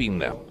and raping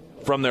them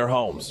from their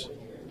homes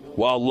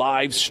while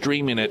live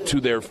streaming it to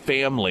their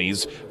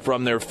families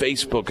from their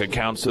Facebook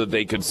accounts so that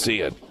they could see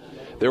it.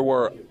 There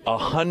were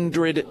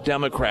 100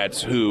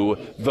 Democrats who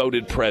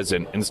voted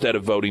present instead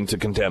of voting to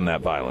condemn that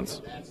violence.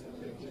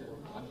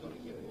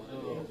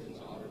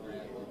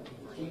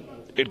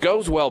 It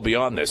goes well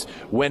beyond this.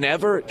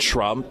 Whenever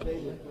Trump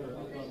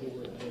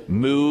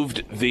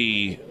moved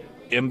the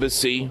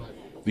embassy,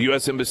 the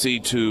U.S. embassy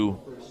to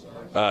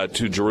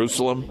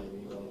Jerusalem,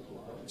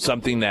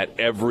 something that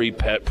every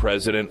pet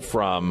president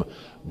from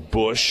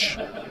Bush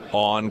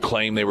on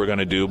claimed they were going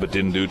to do but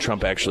didn't do.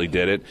 Trump actually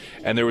did it.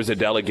 And there was a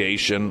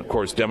delegation. Of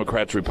course,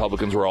 Democrats,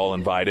 Republicans were all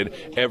invited.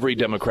 Every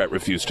Democrat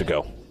refused to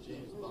go.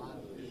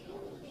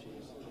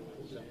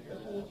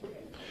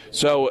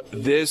 So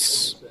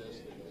this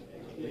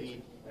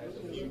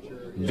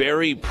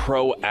very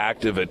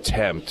proactive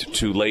attempt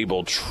to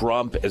label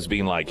Trump as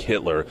being like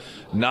Hitler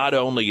not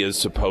only is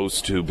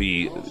supposed to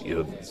be,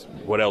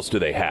 what else do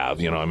they have?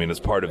 It's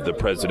part of the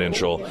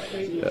presidential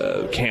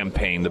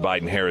campaign, the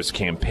Biden-Harris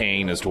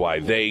campaign, as to why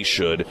they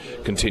should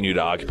continue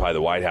to occupy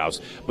the White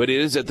House. But it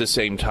is at the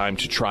same time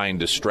to try and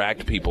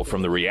distract people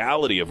from the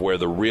reality of where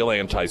the real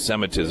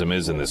anti-Semitism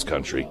is in this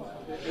country.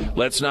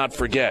 Let's not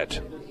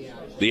forget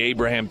the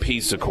Abraham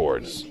Peace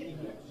Accords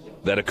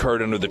that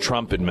occurred under the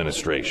Trump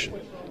administration.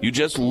 You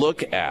just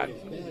look at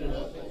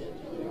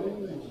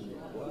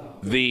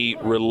the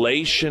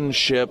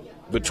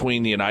relationship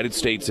between the United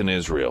States and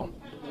Israel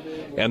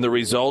and the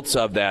results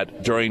of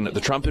that during the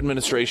Trump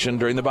administration,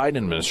 during the Biden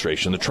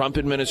administration. The Trump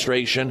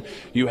administration,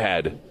 you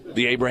had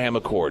the Abraham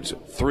Accords,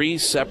 3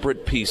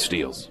 separate peace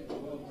deals,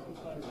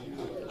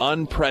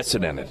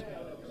 unprecedented,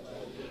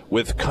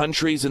 with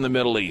countries in the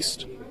Middle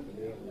East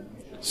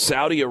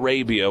Saudi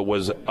Arabia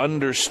was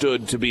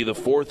understood to be the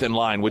fourth in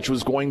line, which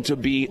was going to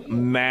be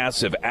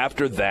massive.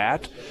 After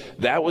that,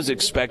 that was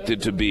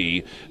expected to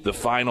be the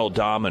final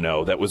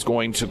domino that was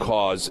going to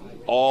cause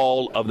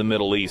all of the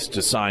Middle East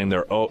to sign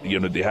their own,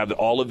 they have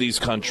all of these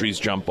countries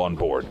jump on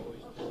board.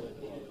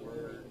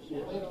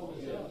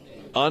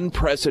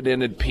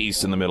 Unprecedented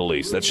peace in the Middle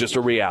East. That's just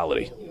a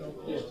reality.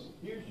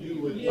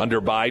 Under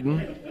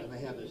Biden,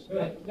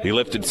 he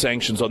lifted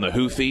sanctions on the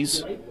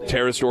Houthis,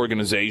 terrorist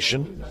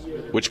organization,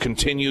 which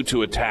continue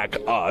to attack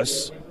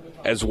us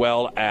as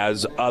well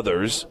as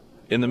others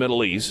in the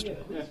Middle East.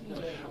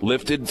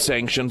 Lifted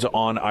sanctions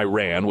on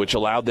Iran, which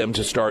allowed them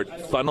to start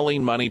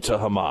funneling money to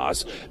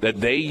Hamas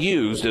that they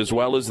used as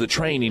well as the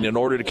training in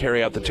order to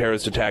carry out the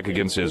terrorist attack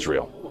against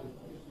Israel.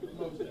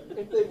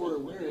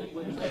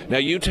 Now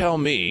you tell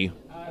me,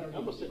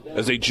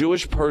 as a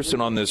Jewish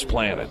person on this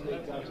planet,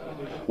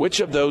 which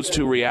of those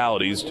two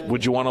realities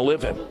would you want to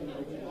live in?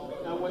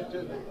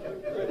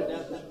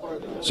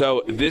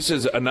 So this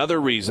is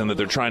another reason that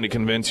they're trying to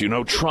convince you,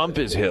 no, Trump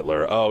is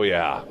Hitler. Oh,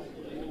 yeah,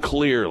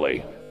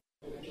 clearly.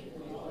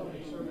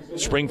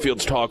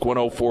 Springfield's Talk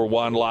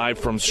 1041 live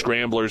from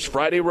Scramblers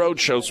Friday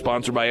Roadshow,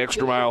 sponsored by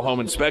Extra Mile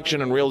Home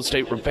Inspection and Real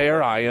Estate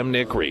Repair. I am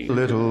Nick Reed.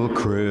 Little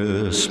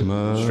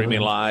Christmas.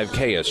 Streaming live,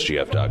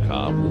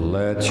 ksgf.com.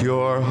 Let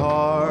your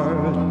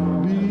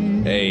heart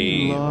be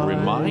A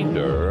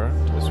reminder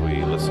as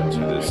we listen to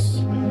this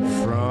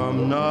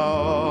from now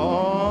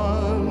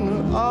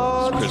on.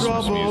 Our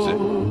Christmas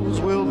troubles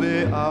will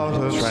be out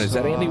of sight. Is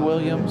that Andy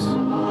Williams? Is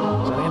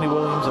that Andy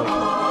Williams?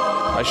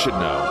 I should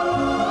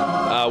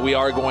know. We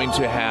are going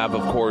to have,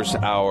 of course,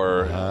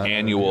 our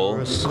annual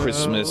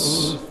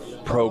Christmas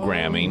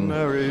programming,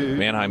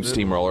 Mannheim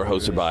Steamroller,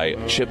 hosted by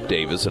Chip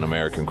Davis, An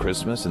American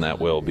Christmas, and that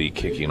will be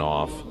kicking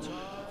off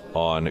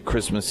on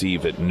Christmas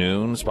Eve at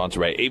noon, sponsored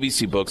by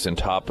ABC Books and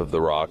Top of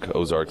the Rock,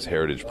 Ozarks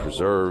Heritage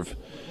Preserve,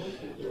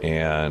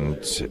 and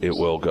it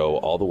will go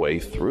all the way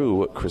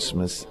through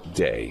Christmas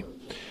Day.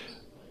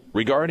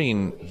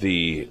 Regarding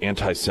the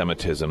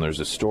anti-Semitism, there's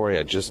a story,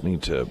 I just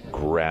need to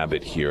grab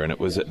it here, and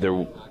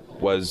there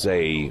was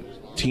a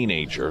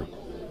teenager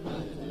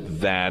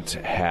that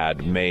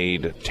had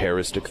made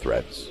terroristic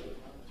threats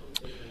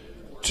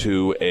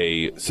to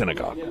a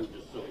synagogue.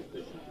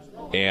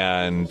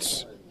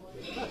 And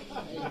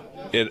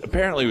it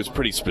apparently was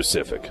pretty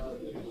specific.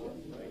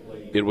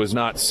 It was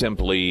not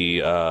simply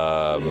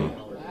a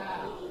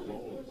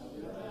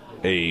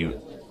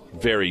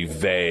very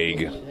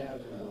vague,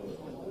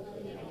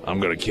 I'm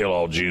going to kill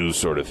all Jews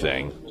sort of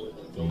thing,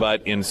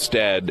 but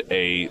instead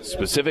a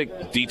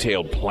specific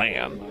detailed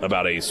plan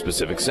about a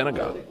specific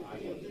synagogue.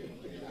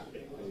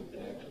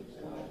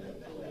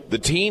 The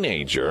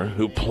teenager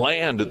who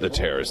planned the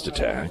terrorist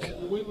attack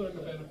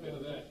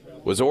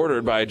was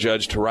ordered by a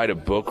judge to write a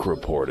book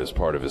report as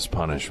part of his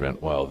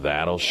punishment. Well,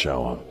 that'll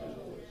show him.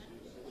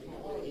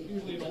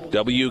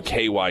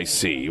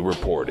 WKYC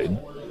reported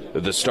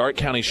that the Stark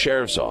County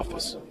Sheriff's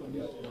Office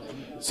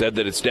said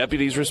that its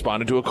deputies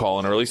responded to a call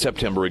in early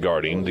September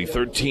regarding the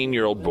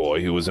 13-year-old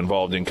boy who was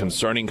involved in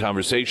concerning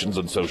conversations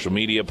on social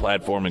media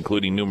platform,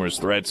 including numerous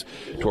threats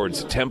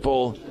towards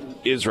Temple,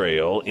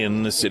 Israel,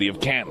 in the city of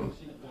Canton.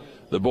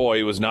 The boy,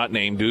 who was not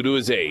named due to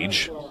his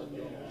age,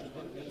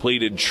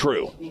 pleaded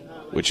true,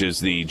 which is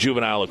the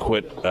juvenile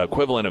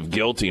equivalent of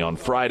guilty, on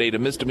Friday to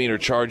misdemeanor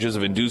charges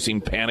of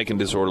inducing panic and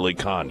disorderly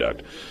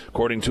conduct.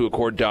 According to a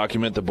court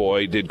document, the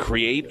boy did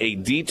create a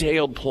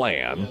detailed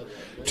plan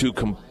to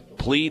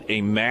complete a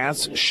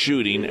mass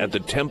shooting at the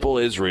Temple,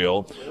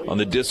 Israel, on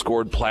the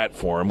Discord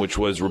platform, which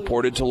was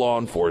reported to law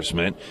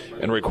enforcement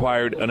and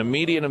required an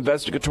immediate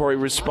investigatory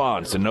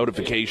response and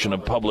notification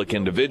of public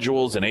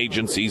individuals and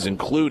agencies,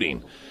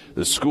 including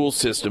the school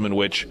system, in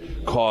which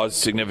caused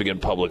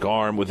significant public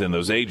harm within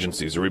those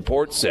agencies. The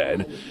report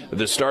said that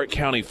the Stark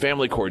County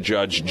Family Court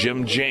Judge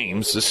Jim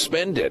James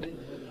suspended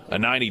a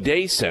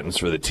 90-day sentence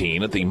for the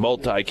teen at the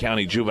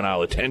Multi-County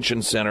Juvenile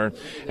Attention Center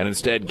and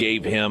instead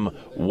gave him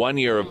 1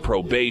 year of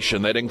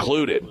probation that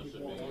included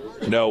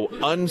no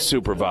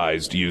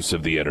unsupervised use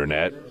of the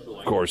internet.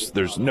 Of course,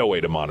 there's no way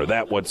to monitor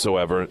that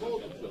whatsoever.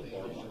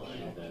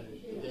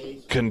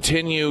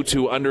 Continue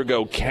to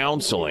undergo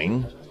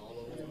counseling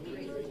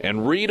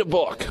and read a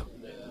book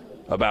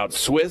about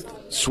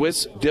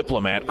Swiss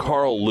diplomat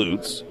Karl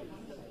Lutz,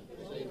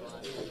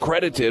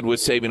 credited with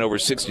saving over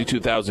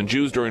 62,000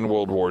 Jews during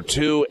World War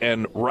II,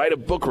 and write a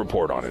book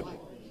report on it.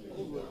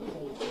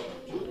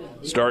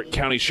 Stark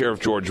County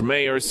Sheriff George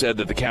Mayer said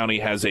that the county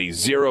has a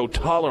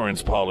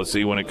zero-tolerance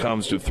policy when it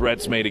comes to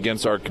threats made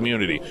against our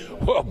community.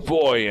 Well,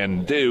 boy,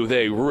 and do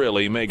they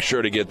really make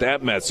sure to get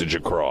that message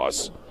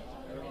across.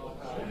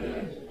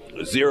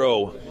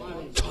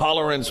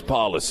 Zero-tolerance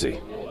policy.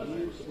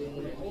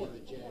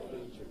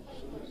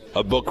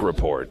 A book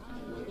report.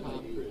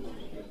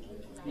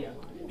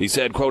 He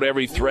said, quote,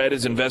 "Every threat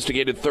is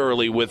investigated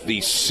thoroughly with the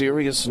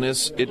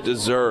seriousness it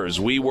deserves.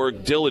 We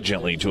work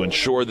diligently to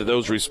ensure that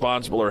those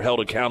responsible are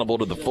held accountable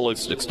to the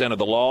fullest extent of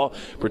the law.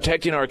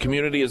 Protecting our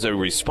community is a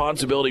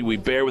responsibility we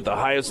bear with the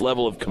highest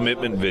level of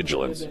commitment and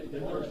vigilance."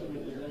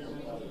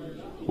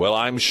 Well,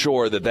 I'm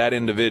sure that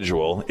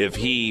individual, if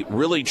he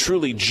really,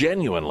 truly,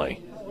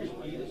 genuinely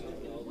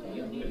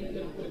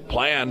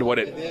planned what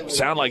it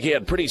sounded like he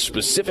had pretty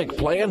specific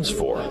plans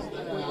for,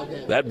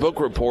 that book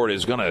report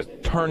is going to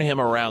turn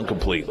him around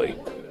completely.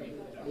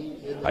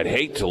 I'd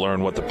hate to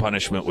learn what the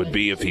punishment would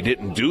be if he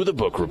didn't do the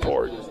book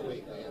report.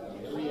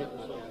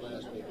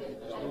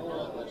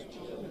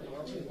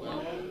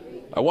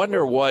 I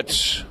wonder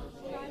what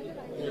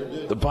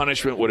the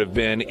punishment would have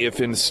been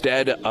if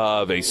instead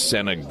of a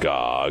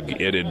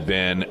synagogue, it had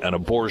been an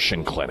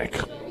abortion clinic.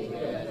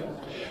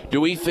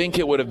 Do we think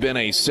it would have been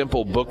a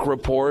simple book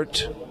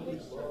report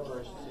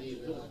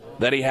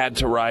that he had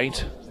to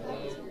write?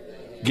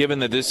 Given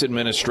that this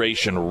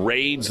administration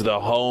raids the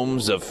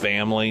homes of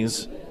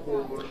families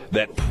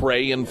that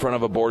pray in front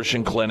of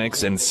abortion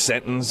clinics and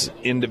sentence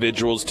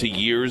individuals to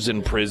years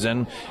in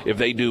prison if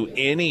they do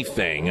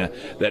anything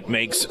that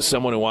makes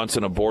someone who wants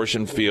an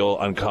abortion feel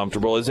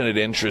uncomfortable. Isn't it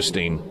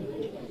interesting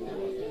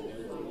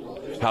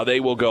how they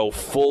will go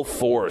full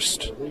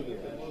forced,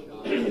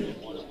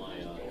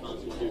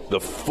 the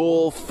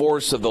full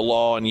force of the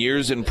law and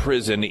years in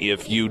prison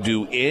if you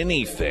do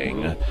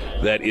anything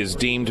that is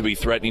deemed to be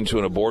threatening to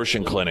an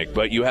abortion clinic,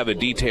 but you have a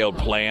detailed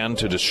plan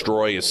to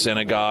destroy a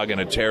synagogue and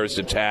a terrorist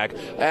attack?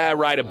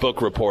 Write a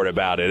book report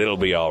about it. It'll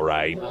be all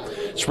right.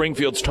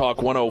 Springfield's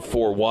Talk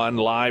 1041,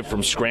 live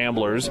from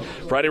Scramblers.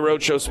 Friday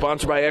Roadshow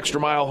sponsored by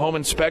Extra Mile Home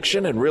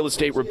Inspection and Real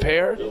Estate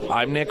Repair.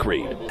 I'm Nick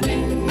Reed.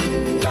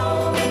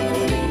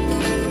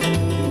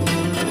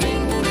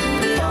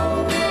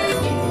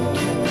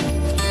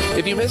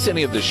 If you miss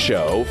any of the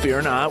show,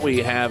 fear not. We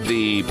have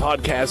the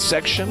podcast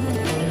section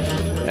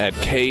at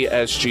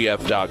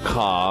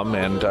ksgf.com,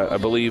 and I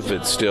believe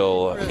it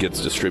still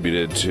gets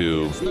distributed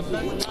to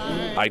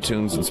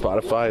iTunes and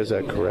Spotify. Is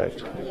that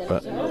correct?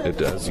 It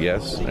does,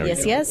 yes?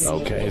 Yes.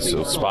 Okay,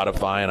 so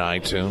Spotify and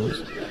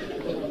iTunes.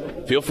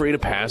 Feel free to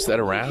pass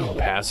that around.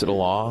 Pass it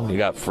along. You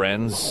got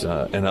friends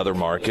in other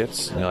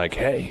markets. And you're like,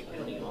 hey,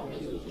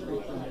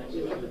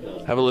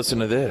 have a listen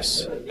to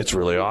this. It's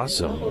really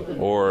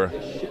awesome. Or,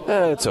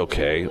 it's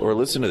okay. Or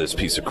listen to this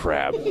piece of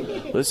crap.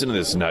 Listen to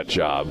this nut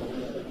job.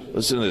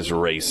 Listen to this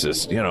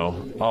racist,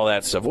 all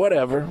that stuff.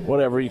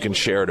 Whatever you can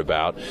share it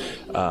about,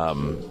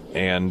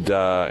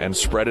 and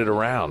spread it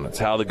around. That's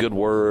how the good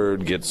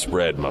word gets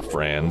spread, my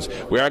friends.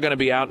 We are going to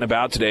be out and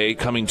about today,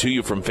 coming to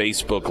you from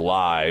Facebook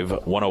Live,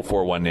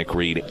 1041 Nick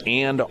Reed,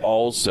 and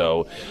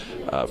also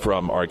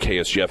from our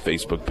KSGF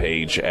Facebook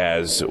page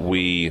as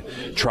we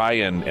try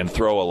and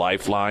throw a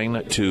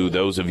lifeline to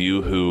those of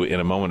you who, in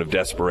a moment of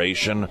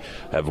desperation,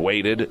 have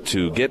waited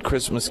to get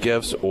Christmas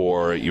gifts,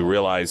 or you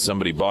realize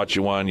somebody bought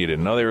you one, you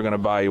didn't know they were going to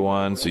buy you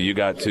one, so you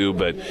got two,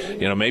 but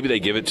maybe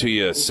they give it to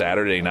you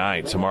Saturday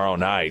night, tomorrow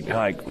night.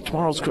 Like,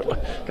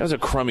 that's a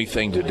crummy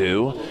thing to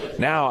do.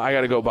 Now I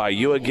got to go buy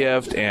you a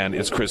gift, and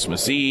it's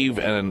Christmas Eve,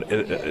 and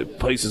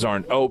places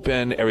aren't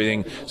open,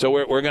 everything. So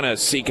we're going to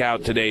seek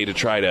out today to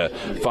try to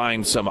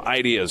find some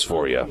ideas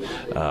for you,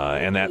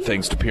 and that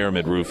thanks to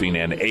Pyramid Roofing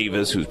and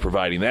Avis, who's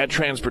providing that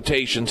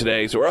transportation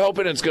today. So we're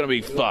hoping it's going to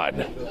be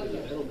fun.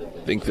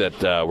 I think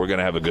that we're going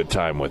to have a good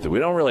time with it. We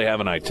don't really have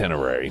an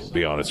itinerary, to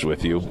be honest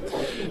with you.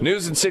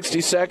 News in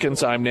 60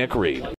 seconds. I'm Nick Reed.